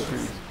sorry.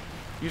 lost.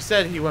 You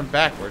said he went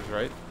backwards,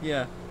 right?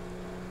 Yeah.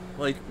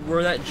 Like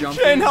where that jump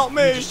Shane, is, help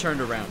me! he just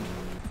turned around.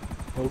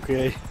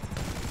 Okay.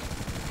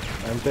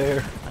 I'm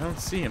there. I don't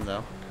see him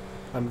though.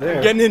 I'm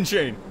there. Getting in,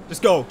 Shane.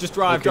 Just go. Just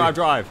drive, Okay. drive,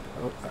 drive.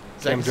 Oh,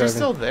 Zach, I'm is he driving.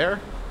 still there?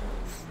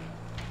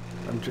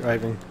 I'm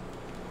driving.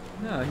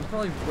 No, he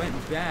probably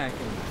went back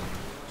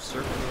and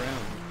circled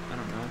around. I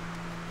don't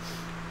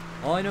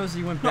know. All I know is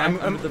he went No, back I'm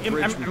under the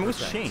bridge. I'm with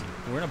Shane.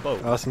 We're in a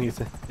boat. Austin, is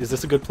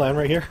this a good plan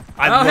right here?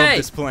 I Oh, love hey!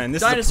 this plan.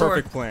 This is Dinosaur. the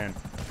perfect plan.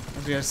 I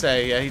was gonna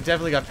say, yeah, he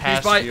definitely got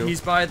past you.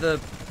 He's by the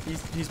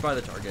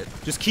target.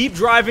 Just keep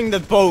driving the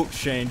boat,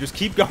 Shane. Just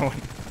keep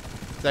going.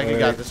 Zach, you Alright.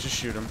 got this. Just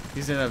shoot him.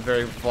 He's in a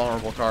very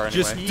vulnerable car anyway.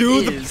 Just He do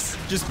is.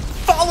 Just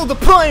follow the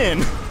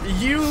plan.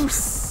 You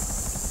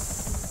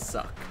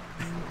suck.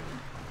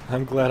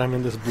 I'm glad I'm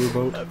in this blue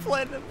boat. That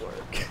plan didn't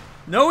work.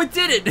 No, it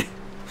didn't.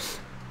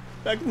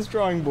 Back to the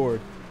drawing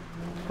board.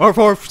 Arf,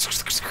 arf.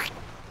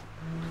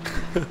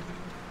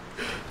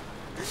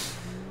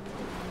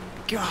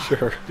 God,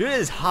 Sure. dude, it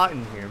is hot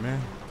in here,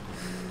 man.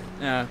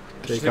 Yeah.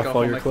 Take just off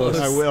all your my clothes.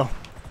 I will.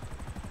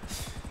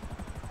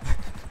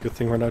 Good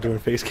thing we're not doing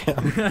face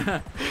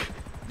cam.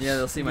 Yeah,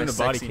 they'll see my Doing a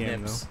body sexy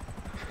cam, nips.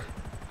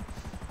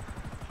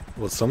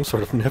 Well, some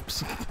sort of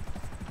nips.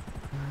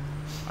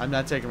 I'm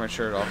not taking my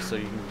shirt off, so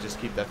you can just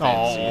keep that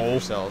fantasy Oh. to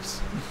yourselves.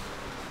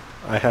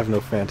 I have no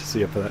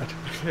fantasy of that.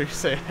 You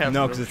say I have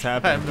No, 'cause it's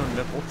happening. I have no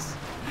nipples.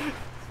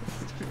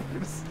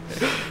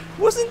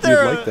 Wasn't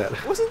there You'd like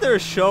that. Wasn't there a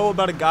show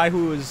about a guy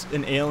who was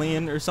an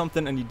alien or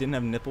something and he didn't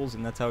have nipples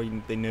and that's how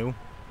they knew?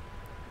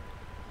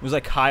 It was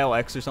like Kyle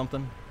X or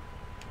something.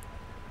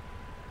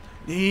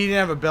 He didn't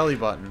have a belly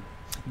button.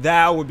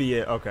 That would be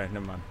it. Okay,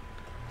 never mind.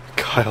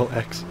 Kyle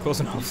X.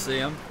 Close You enough. see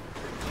him?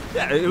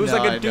 Yeah, it was No,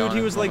 like I a dude. don't He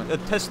at was the like a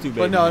moment. test tube.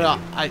 But baby. no,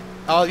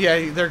 oh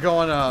yeah, they're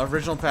going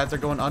original path. They're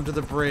going under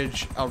the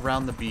bridge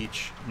around the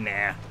beach.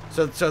 Nah.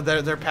 So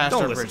they're past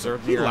Don't our listen bridge. to They're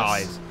him. He near us.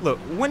 lies. Look,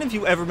 when have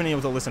you ever been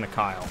able to listen to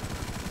Kyle?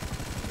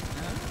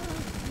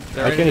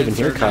 They're I in can't it even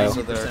hear 90% Kyle.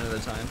 of the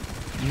time.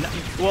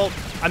 Well,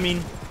 I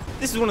mean,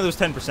 this is one of those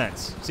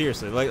 10%s.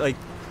 Seriously, like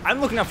I'm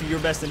looking out for your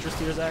best interest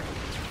here, Zach.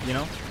 You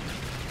know,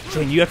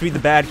 Shane, you have to be the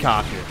bad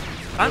cop here.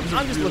 I'm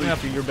just looking out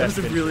for your That best.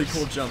 was a really interest.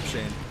 cool jump,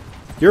 Shane.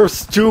 You're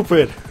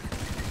stupid.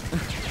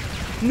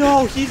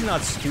 No, he's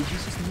not stupid.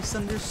 He's just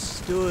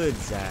misunderstood,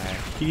 Zach.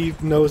 He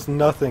knows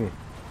nothing.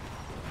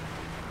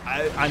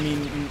 I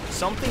mean,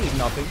 something is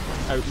nothing.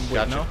 Wait,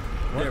 Gotcha. no.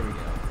 There we go.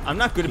 I'm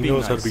not good at He being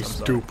knows how nice, to be I'm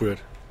sorry. stupid.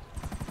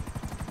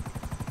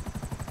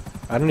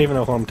 I don't even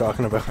know who I'm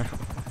talking about. I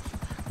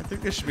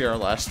think this should be our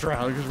last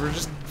round because we're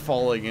just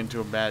falling into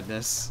a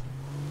madness.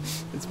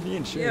 It's me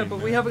and Shane. Yeah, but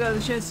we man. haven't got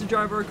the chance to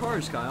drive our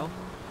cars, Kyle.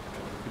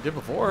 We did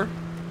before.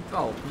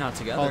 Oh, not Oh,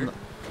 together. no.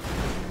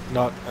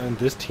 Not on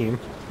this team.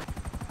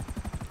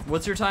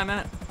 What's your time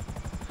at?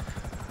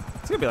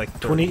 It's gonna be like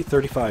 30.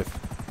 28:35.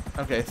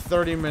 Okay,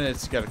 30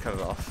 minutes. You gotta cut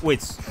it off.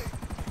 Wait,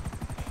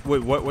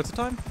 what's the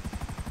time?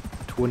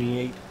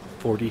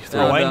 28:43.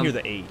 Oh, I didn't Um, hear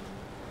the 8.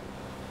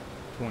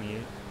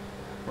 28.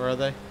 Where are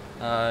they?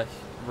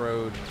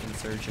 Road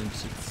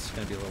insurgents. It's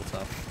gonna be a little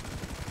tough.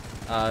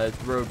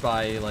 Road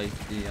by like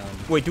the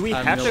Wait, do we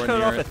have to nowhere cut it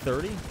near off it. at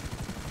 30?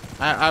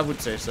 I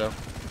would say so.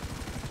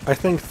 I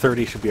think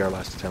 30 should be our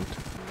last attempt.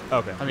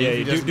 Okay. I mean, if he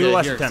yeah, doesn't do get it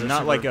less here, 'cause attempt, they're not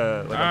super- like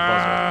a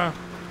buzzer.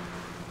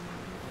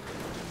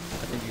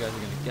 I think you guys are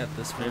gonna get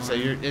this I'm one. gonna say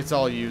it's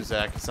all you,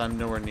 Zach, because I'm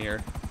nowhere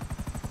near.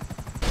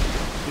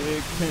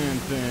 Big pin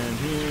fin,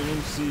 here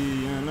and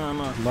see, and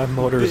I'm a My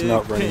motor is big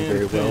not running pin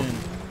very well. fin.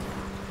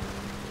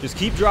 Just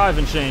keep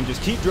driving, Shane.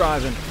 Just keep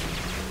driving.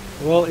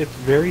 Well, it's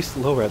very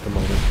slow at the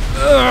moment.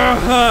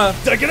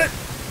 Did I get it?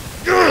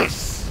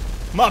 Yes!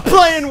 My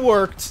plan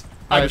worked.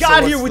 I Alright, so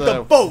got here what's with the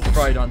the- boat.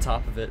 right on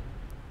top of it.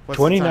 What's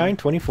the time?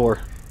 29:24.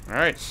 All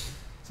right.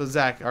 So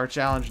Zach, our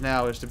challenge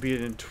now is to beat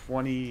it in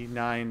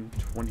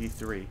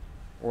 29:23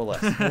 or less.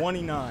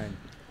 29.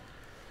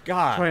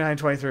 God.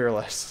 29:23 or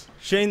less.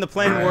 Shane, the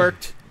plan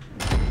worked.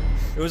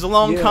 It was a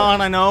long Yeah. con,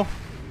 I know.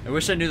 I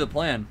wish I knew the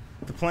plan.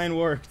 The plan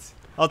worked.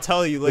 I'll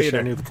tell you Wish I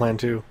later. knew the plan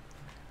too.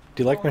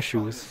 Do you like my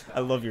shoes? I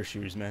love your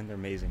shoes, man. They're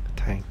amazing.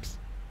 Thanks.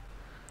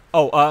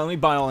 Oh, let me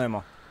buy all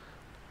ammo.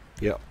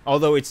 Yep.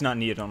 Although it's not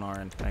needed on our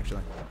end,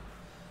 actually.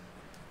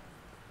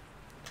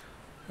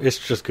 It's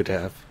just good to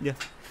have. Yeah.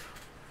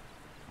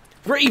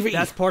 Gravy!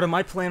 That's part of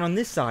my plan on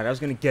this side. I was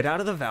going to get out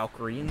of the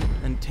Valkyrie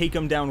and take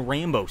him down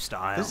Rambo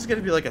style. This is going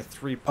to be like a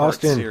 3-part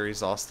Austin.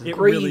 series, Austin. It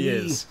Gravy. really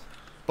is.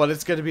 But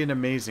it's going to be an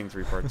amazing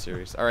 3-part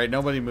series. All right,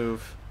 nobody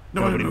move.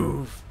 Nobody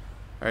move.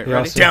 All right, Yeah,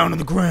 ready? Austin. Down on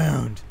the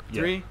ground.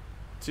 3,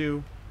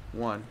 2,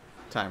 1.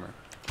 Timer.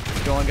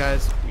 It's going,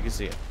 guys. You can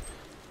see it.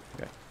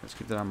 Okay, let's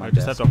keep that on my I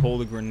just desk. have to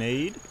hold a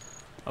grenade.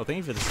 Oh, thank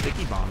you for the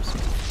sticky bombs.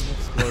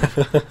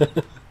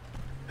 Explode.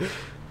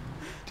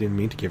 Didn't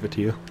mean to give it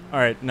to you. All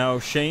right, now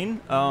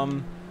Shane.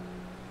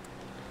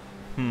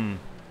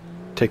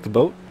 Take the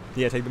boat.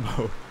 Yeah, take the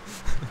boat.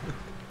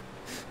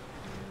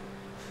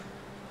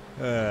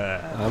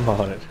 I'm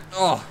on it.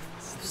 Oh,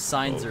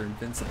 signs are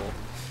invincible.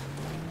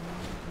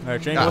 All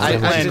right, Shane. No, What's the I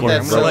plan did here?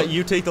 that I'm gonna so- let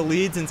you take the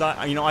lead since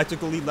I took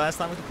the lead last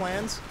time with the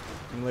plans.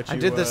 I'm gonna let you, I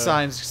did the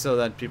signs so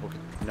that people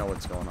can know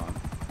what's going on.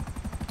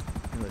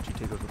 I'm gonna let you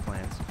take over the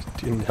plans.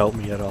 Didn't help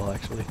me at all,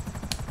 actually.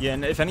 Yeah,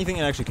 and if anything,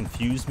 it actually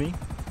confused me.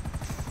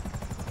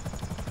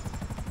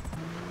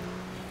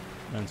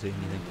 I don't see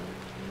anything.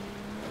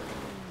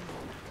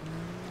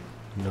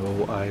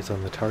 No eyes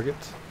on the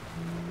targets.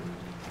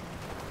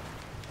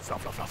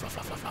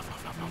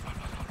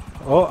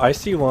 Oh, I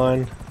see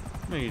one.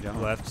 No, you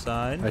don't. Left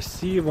side. I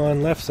see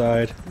one left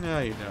side. No,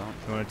 you don't.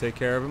 You want to take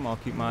care of him? I'll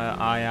keep my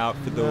eye out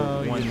for the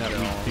No, one you that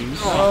don't. we do.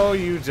 Oh,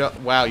 you don't.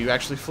 Wow, you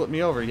actually flipped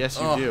me over. Yes,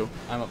 you Oh, do.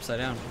 I'm upside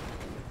down.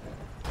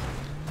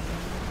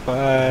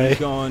 Bye. He's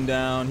going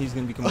down. He's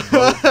gonna become a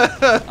boat.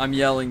 I'm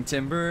yelling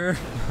timber.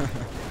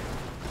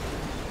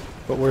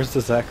 But where's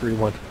the Zachary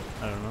one?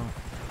 I don't know.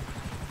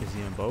 Is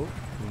he in a boat?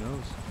 Who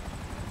knows?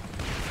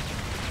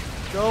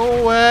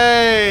 Go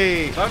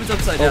away. If I was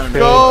upside down, Okay.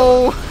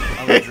 Go.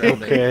 I would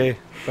drown it. Okay.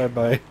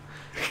 Bye-bye.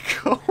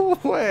 Go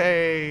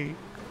away.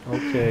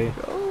 Okay.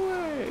 Go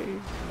away.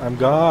 I'm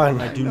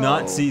gone. I do know.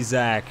 not see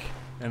Zach,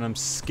 and I'm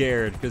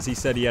scared because he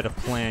said he had a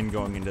plan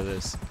going into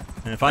this.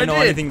 And if I I know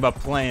did. anything about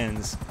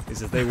plans, is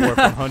that they work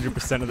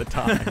 100% of the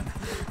time.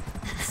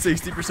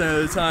 60%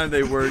 of the time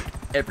they work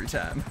every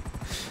time.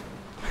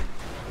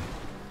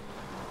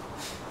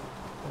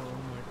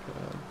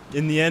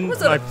 In the end,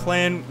 What's my that?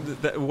 plan,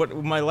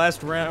 my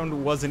last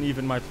round wasn't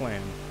even my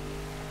plan.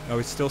 I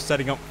was still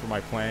setting up for my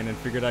plan and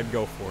figured I'd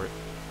go for it.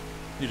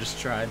 You just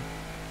tried.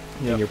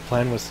 And your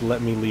plan was to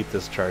let me lead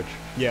this charge.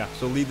 Yeah,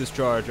 so lead this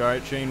charge. All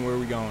right, Shane, where are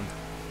we going?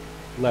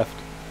 Left.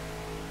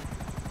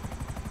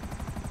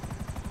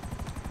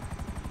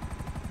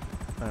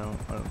 I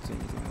don't see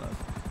anything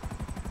left.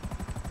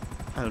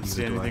 I don't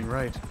see Neither do I. anything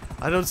right.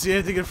 I don't see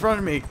anything in front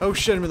of me. Oh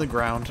shit, I'm in the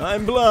ground.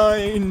 I'm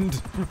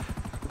blind.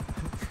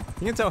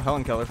 You can tell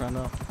Helen Keller found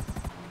out.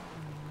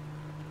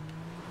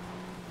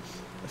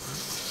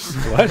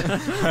 What?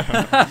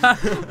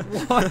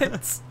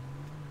 What?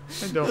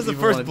 I don't That's the even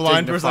first wanna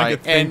blind person I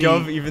could dignify think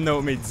of, even though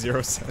it made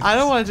 0 sense. I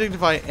don't want to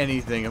dignify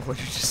anything of what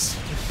you just.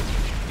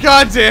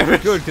 God damn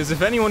it! Good, because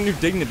if anyone knew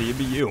dignity, it'd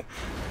be you.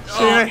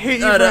 Shane, I hate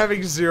you for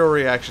having zero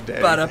reaction to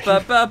anything.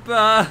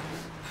 Ba-da-ba-ba-ba.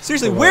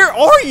 Seriously, where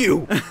are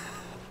you?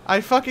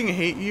 I fucking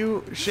hate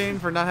you, Shane,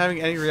 for not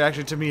having any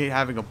reaction to me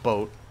having a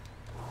boat.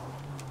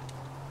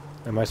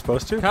 Am I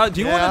supposed to? Kyle, do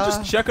you want Yeah. to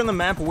just check on the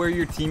map where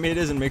your teammate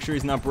is and make sure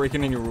he's not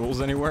breaking any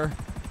rules anywhere?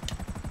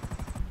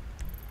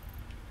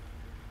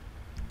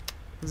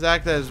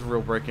 Zach, that is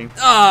rule breaking.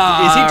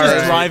 Ah, Is he just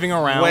alright. driving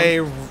around?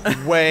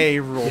 Way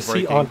rule Is he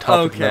breaking. on top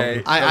Okay. of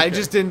them? I Okay.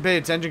 just didn't pay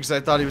attention because I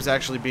thought he was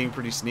actually being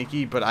pretty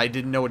sneaky, but I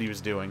didn't know what he was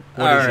doing.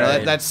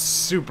 Alright. That's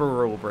super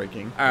rule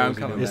breaking. Alright, I'm Is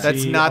he coming doing? Is back.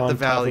 That's he not on the top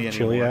valley of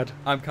anymore. Chiliad?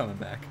 I'm coming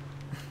back.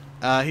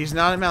 He's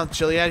not at Mount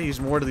Chiliad. He's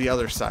more to the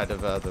other side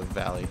of the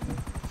valley.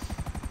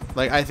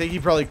 Like, I think he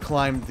probably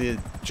climbed the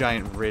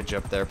giant ridge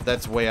up there, but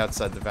that's way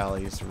outside the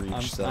valley's reach.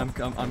 I'm so,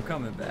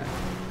 coming back.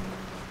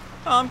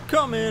 I'm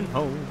coming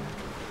home.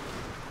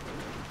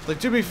 like,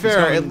 to be He's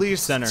fair, going at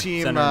least center,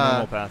 team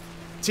normal path.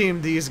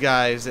 team these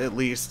guys at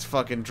least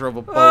fucking drove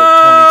a boat Oh!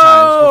 20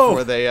 times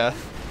before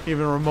they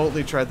even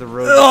remotely tried the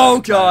road. Oh the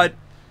second god.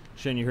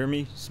 Shane, you hear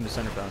me?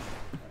 Center path.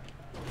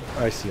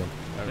 I see him.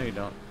 time. No, you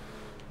don't.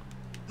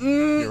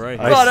 You're right.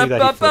 I see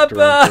that he flipped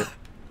around.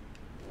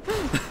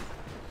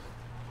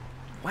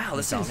 Wow,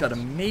 this thing's got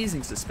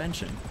amazing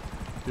suspension.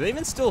 Do they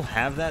even still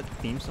have that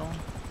theme song?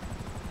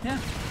 Yeah.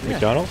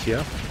 McDonald's,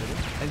 yeah.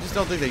 I just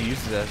don't think they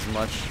used it as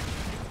much.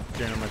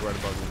 Shane, I'm like right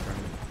above you. in front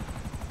of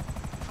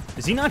me.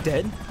 Is he not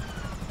dead?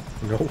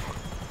 No.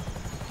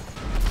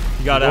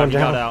 He got He's out. going He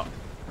got down. out.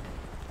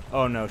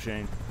 Oh no,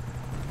 Shane.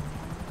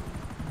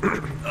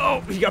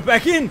 Oh, he got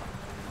back in.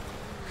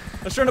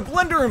 I was trying to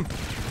blender him.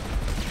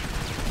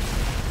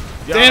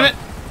 Damn it!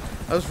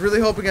 I was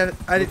really hoping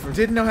I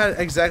didn't know how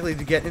exactly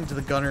to get into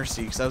the gunner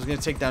seat because I was going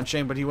to take down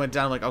Shane, but he went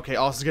down like, okay,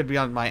 Austin's going to be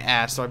on my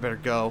ass, so I better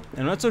go.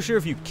 I'm not so sure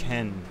if you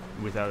can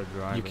without a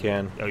driver. You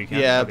can. Oh, you can?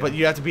 Yeah, Okay. but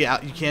you have to be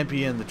out. You can't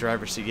be in the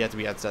driver's seat. You have to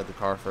be outside the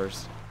car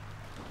first.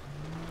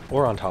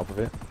 Or on top of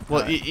it.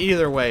 Well,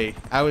 either way,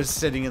 I was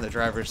sitting in the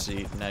driver's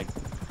seat and I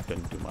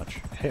couldn't do much.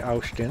 Hey,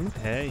 Austin.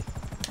 Hey.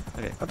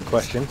 Okay. I have a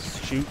question.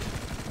 Shoot.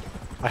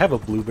 I have a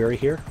blueberry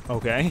here.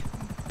 Okay.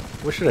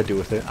 What should I do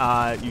with it?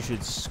 You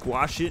should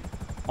squash it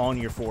on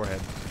your forehead.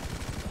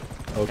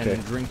 Okay. And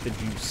then drink the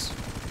juice.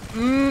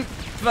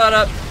 Spot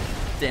up.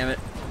 Damn it.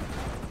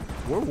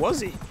 Where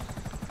was he?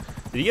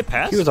 Did he get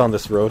past? He was on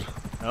this road.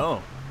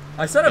 Oh.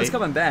 I said I was Hey.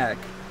 coming back,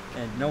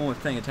 and no one was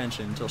paying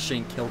attention until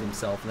Shane killed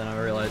himself, and then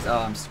I realized, oh,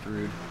 I'm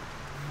screwed.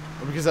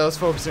 Well, because I was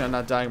focusing on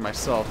not dying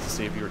myself to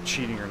see if you were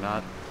cheating or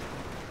not.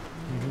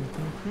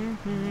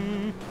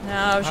 No,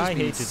 I was just I being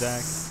hate you,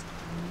 Zach.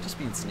 just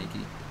being sneaky.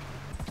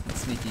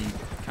 Sneaky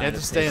kind You have of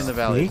to stay in pace. the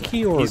valley.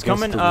 Sneaky or He's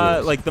against coming, the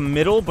rules? like the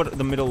middle, but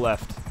the middle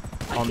left.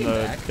 I On came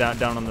the back.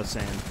 down on the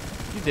sand.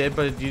 You did,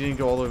 but you didn't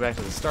go all the way back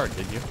to the start,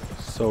 did you?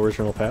 So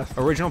original path.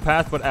 Original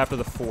path, but after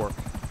the fork.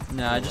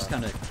 No, I just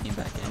kind of came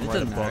back in. It Right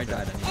doesn't matter. I above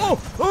died it. anyway.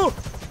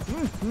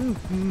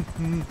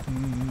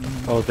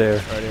 Oh, there,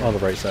 Right here. on the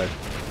right side.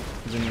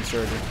 He's in the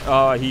surgery.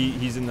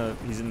 He's in the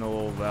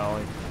little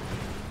valley.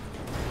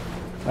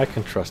 I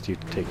can trust you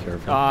to take care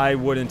of him. I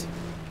wouldn't.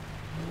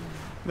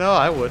 No,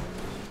 I would.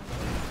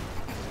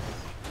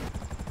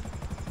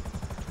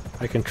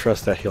 I can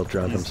trust that he'll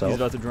drown He's himself.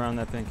 about to drown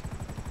that thing.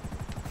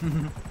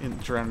 In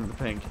drowning the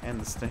pink and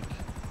the stink.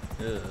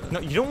 No,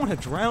 you don't want to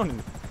drown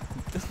him.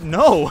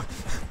 No.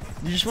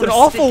 You just It's want an to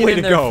awful stick it way in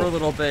to there go. for a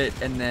little bit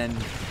and then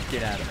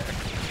get out of there.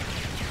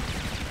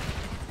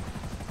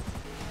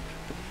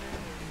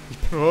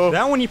 Oh.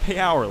 That one you pay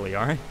hourly,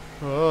 all right?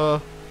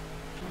 Oh.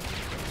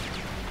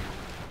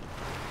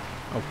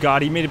 Oh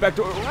God, he made it back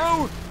to a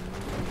road.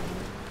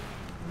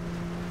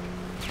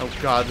 Oh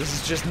god, this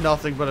is just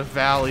nothing but a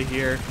valley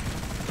here.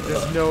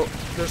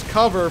 There's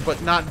cover,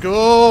 but not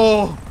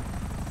go.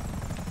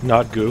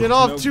 Not goo. Get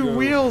off No two go.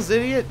 wheels,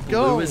 idiot.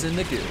 Go. Blue is in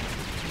the goo.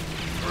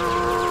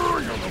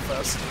 Gotta go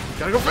fast.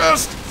 Gotta go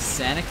fast.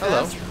 Sanic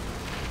Hello. fast?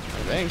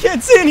 I think.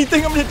 Can't see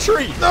anything. I'm in a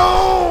tree.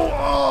 No!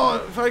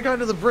 Oh, if I got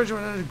into the bridge, I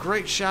would have had a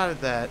great shot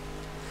at that.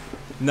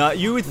 Nah,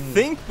 you would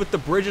think, but the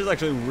bridge is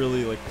actually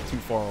really like too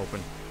far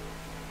open.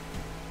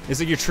 It's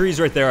like your trees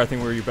right there. I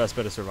think were your best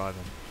bet of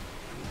surviving.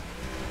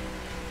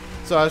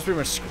 So I was pretty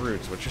much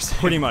screwed, is what you're saying.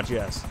 Pretty much,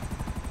 yes.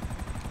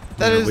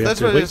 That Yeah, is, we have that's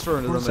to what it wait is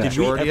for the for Zach. Did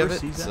we majority of ever it.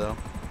 see Zach? So.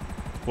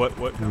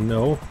 What?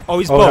 No. Oh,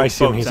 he's Oh, boat. I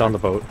see him. boat, He's sorry. on the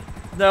boat.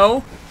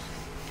 No.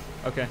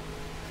 Okay.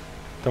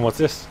 Then what's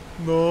this?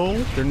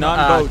 No. They're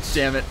not boats.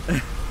 Damn it.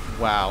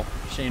 Wow.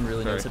 Shane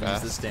really knows how Very to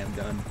use fast. this damn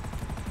gun.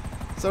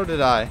 So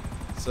did I.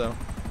 So.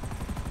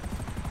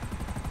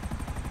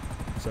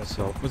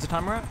 So, what's the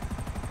timer at?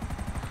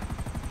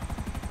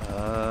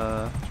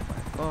 Check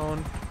my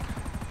phone.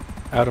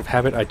 Out of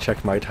habit, I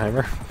checked my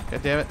timer.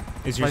 God damn it.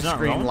 Is My yours not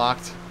screen wrong?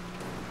 locked.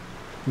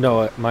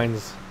 No,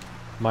 mine's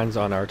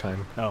on our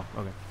time. Oh,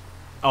 okay.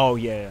 Oh,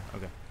 yeah.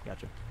 Okay,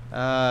 gotcha.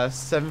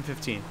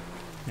 7:15.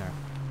 All right.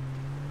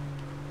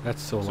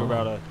 That's so So long. we're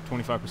about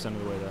 25%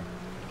 of the way there.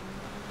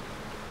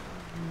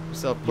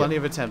 Still have plenty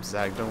of attempts,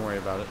 Zach. Don't worry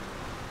about it.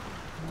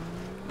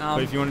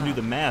 But if you want to do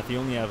the math, you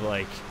only have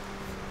like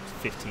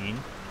 15.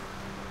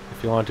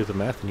 If you want to do the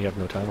math, then you have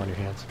no time on your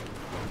hands.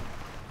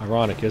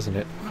 Ironic, isn't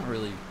it? I'm not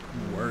really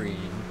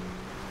worrying.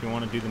 If you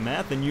want to do the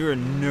math, then you're a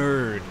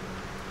nerd.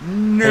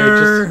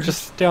 Hey,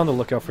 just stay on the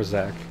lookout for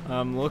Zach.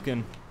 I'm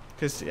looking.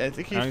 Because I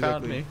think he Not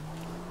found exactly. me.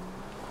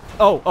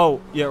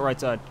 Oh, yeah, right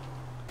side.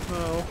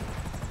 No.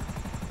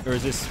 Or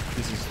is this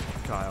is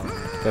Kyle?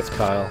 That's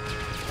Kyle.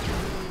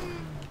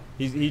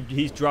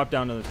 He's dropped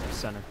down to the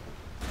center.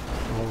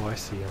 Oh, I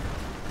see him.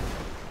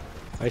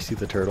 I see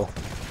the turtle.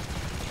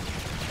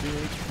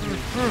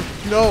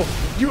 No.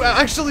 You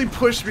actually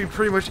pushed me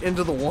pretty much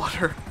into the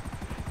water.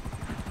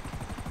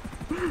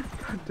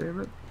 God damn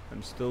it.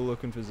 I'm still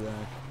looking for Zach.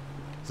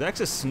 Zach's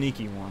a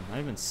sneaky one. I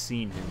haven't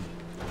seen him.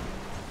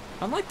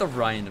 I'm like the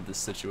Ryan of this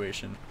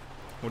situation.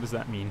 What does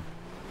that mean?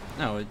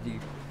 No, he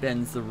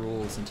bends the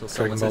rules until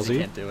Dragon someone Ball says he Z?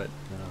 can't do it.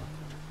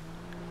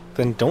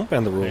 Then don't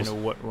bend the I rules. know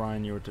what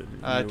Ryan you were.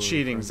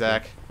 Cheating, referring to.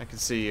 Zach. I can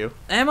see you.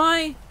 Am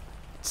I?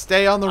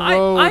 Stay on the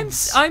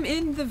roads. I'm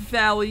in the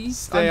valley.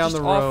 Stay I'm on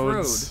just the off-road.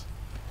 roads.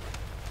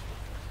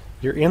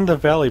 You're in the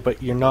valley,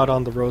 but you're not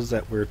on the roads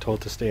that we're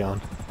told to stay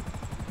on.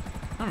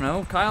 I don't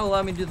know. Kyle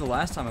allowed me to do the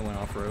last time I went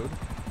off-road.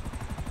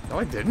 No,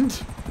 I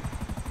didn't.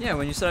 Yeah,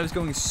 when you said I was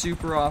going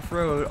super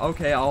off-road,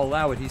 okay, I'll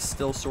allow it. He's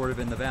still sort of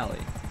in the valley.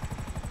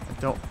 I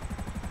don't.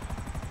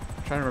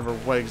 I'm trying to remember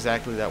what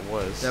exactly that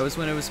was. That was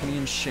when it was me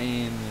and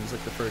Shane. It was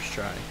like the first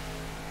try.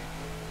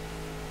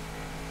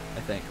 I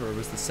think, or it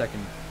was the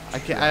second. I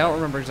can't. I don't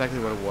remember exactly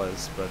what it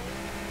was, but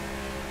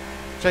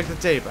check the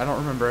tape. I don't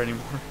remember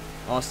anymore.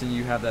 Austin,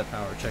 you have that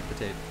power. Check the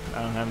tape.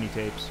 I don't have any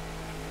tapes.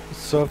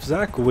 So if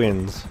Zach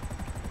wins,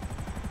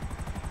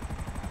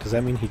 does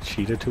that mean he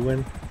cheated to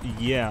win?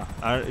 Yeah.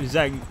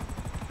 Zach.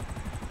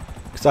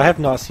 Because I have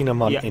not seen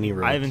him on Yeah, any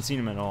roads. I haven't seen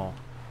him at all.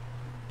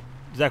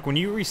 Zach, when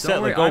you reset,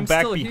 Don't worry, like go I'm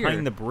back still behind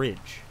here. the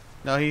bridge.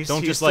 No, he's Don't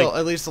he's just, still. like-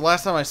 At least the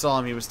last time I saw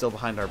him, he was still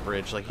behind our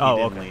bridge. Like he Oh,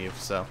 didn't okay. leave.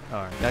 So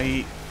All right. now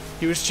he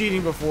was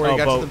cheating before Oh, he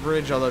got boat. to the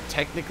bridge. Although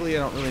technically, I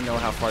don't really know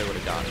how far he would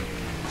have gotten.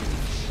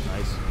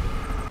 Nice.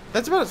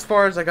 That's about as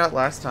far as I got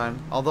last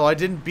time. Although I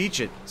didn't beach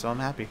it, so I'm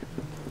happy.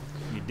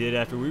 You did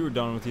after we were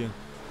done with you.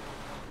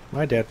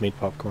 My dad made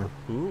popcorn.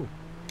 Ooh.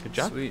 Good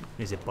job. Sweet.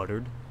 Is it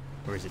buttered?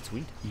 Or is it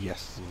sweet?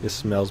 Yes. It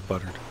smells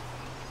buttered.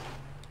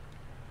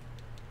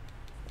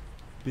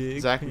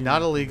 Big Zach, pin.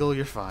 not illegal.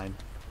 You're fine.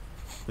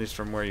 At least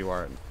from where you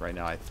are right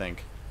now, I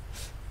think.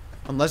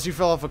 Unless you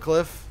fell off a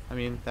cliff. I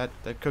mean, that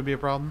could be a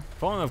problem.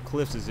 Falling off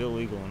cliffs is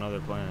illegal on other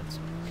planets.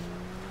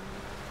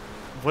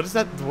 What is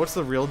that? What's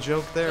the real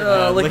joke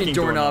there? Licking licking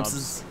doorknobs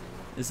doorknobs.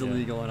 is Yeah.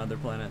 illegal on other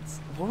planets.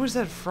 What was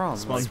that from?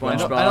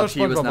 SpongeBob. I know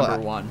He was SpongeBob, number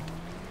but- 1.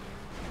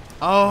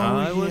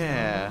 I Oh was-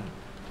 yeah.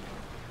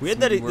 We had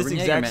that We're this Jaegerman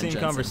exact same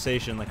Jensen.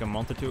 conversation like a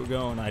month or two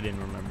ago, and I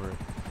didn't remember it.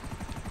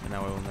 And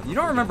now I will never. You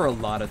don't forget. remember a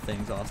lot of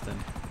things, Austin.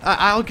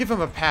 I'll give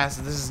him a pass.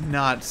 This is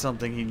not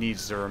something he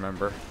needs to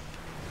remember.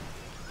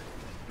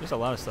 There's a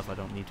lot of stuff I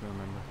don't need to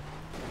remember.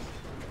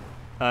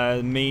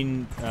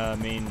 Main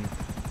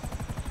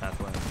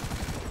pathway.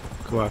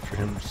 Go after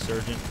him.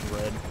 Sergeant,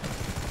 red.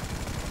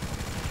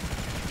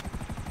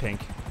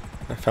 Pink.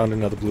 I found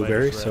another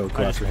blueberry, Red. so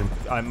go after him.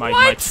 My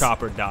What?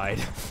 chopper died.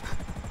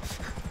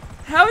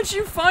 How'd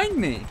you find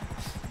me?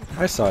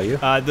 I saw you.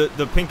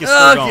 The pink is still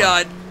Oh, going.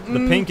 God.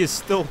 The pink is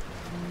still.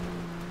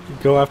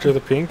 Go after the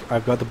pink.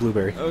 I've got the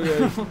blueberry.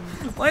 Okay.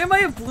 Why am I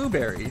a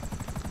blueberry?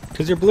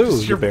 Because you're blue,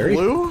 You're you berry.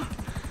 blue?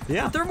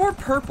 Yeah. They're more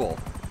purple.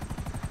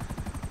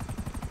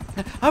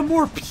 I'm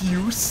more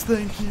puce,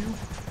 thank you.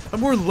 I'm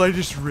more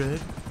lightish red.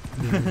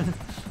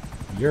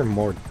 You're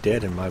more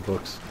dead in my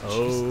books.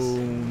 Oh,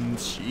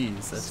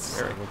 jeez, that's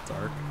a little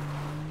dark.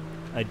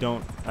 I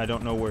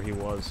don't know where he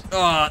was.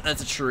 Oh,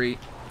 that's a tree.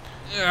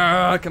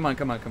 Come on,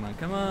 come on, come on,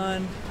 come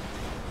on.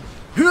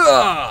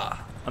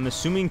 Hah! I'm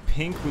assuming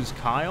pink was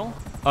Kyle.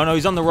 Oh no,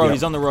 he's on the road. Yep.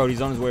 He's on the road.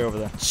 He's on his way over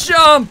there.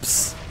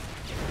 Jumps!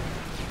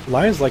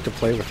 Lions like to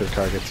play with their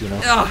targets, you know.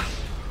 Ah!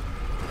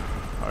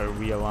 Are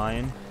we a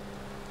lion?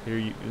 Hear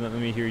you. Let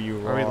me hear you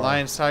roar. Are we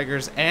lions,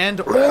 tigers, and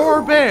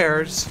or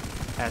bears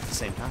at the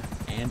same time?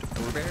 And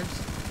or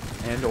bears?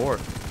 And or.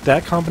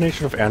 That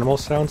combination of animal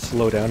sounds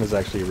slow down is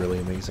actually really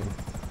amazing.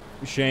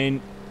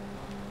 Shane.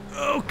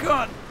 Oh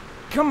God!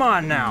 Come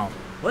on now.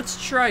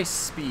 Let's try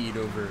speed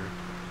over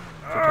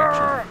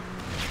protection.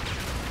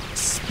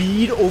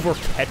 Speed over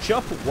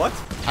ketchup? What?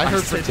 I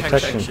heard said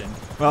protection.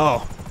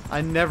 Oh. I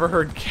never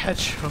heard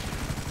ketchup.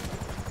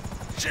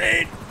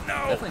 Shane, no.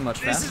 Definitely much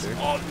faster.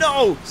 Oh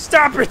no!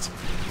 Stop it!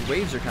 The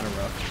waves are kind of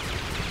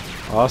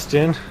rough.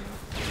 Austin,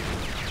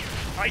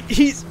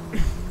 He's.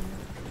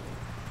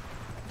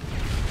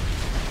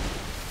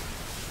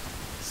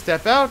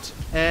 Step out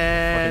Fucking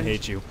and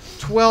hate you.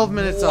 12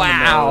 minutes Wow.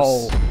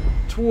 on the nose.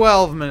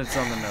 12 minutes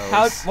on the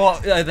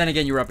nose. Then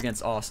again, you were up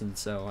against Austin,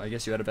 so I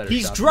guess you had a better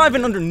He's shot.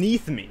 driving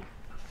underneath me.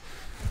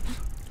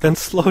 then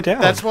slow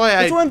down. That's why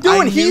That's what I'm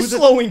doing. I knew He's that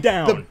slowing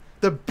down.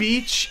 The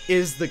beach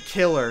is the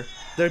killer.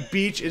 The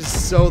beach is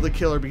so the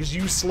killer because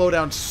you slow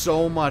down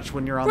so much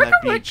when you're on that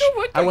beach.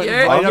 I went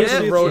Yeah, right up obviously to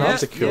the it's road not and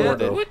the killer,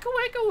 floored it. though. Wicka,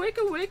 wicka,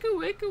 wicka, wicka,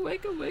 wicka,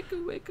 wicka, wicka, wicka,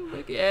 wicka,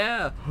 wicka,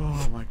 yeah.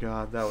 Oh my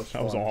god, that was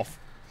fun. That was off.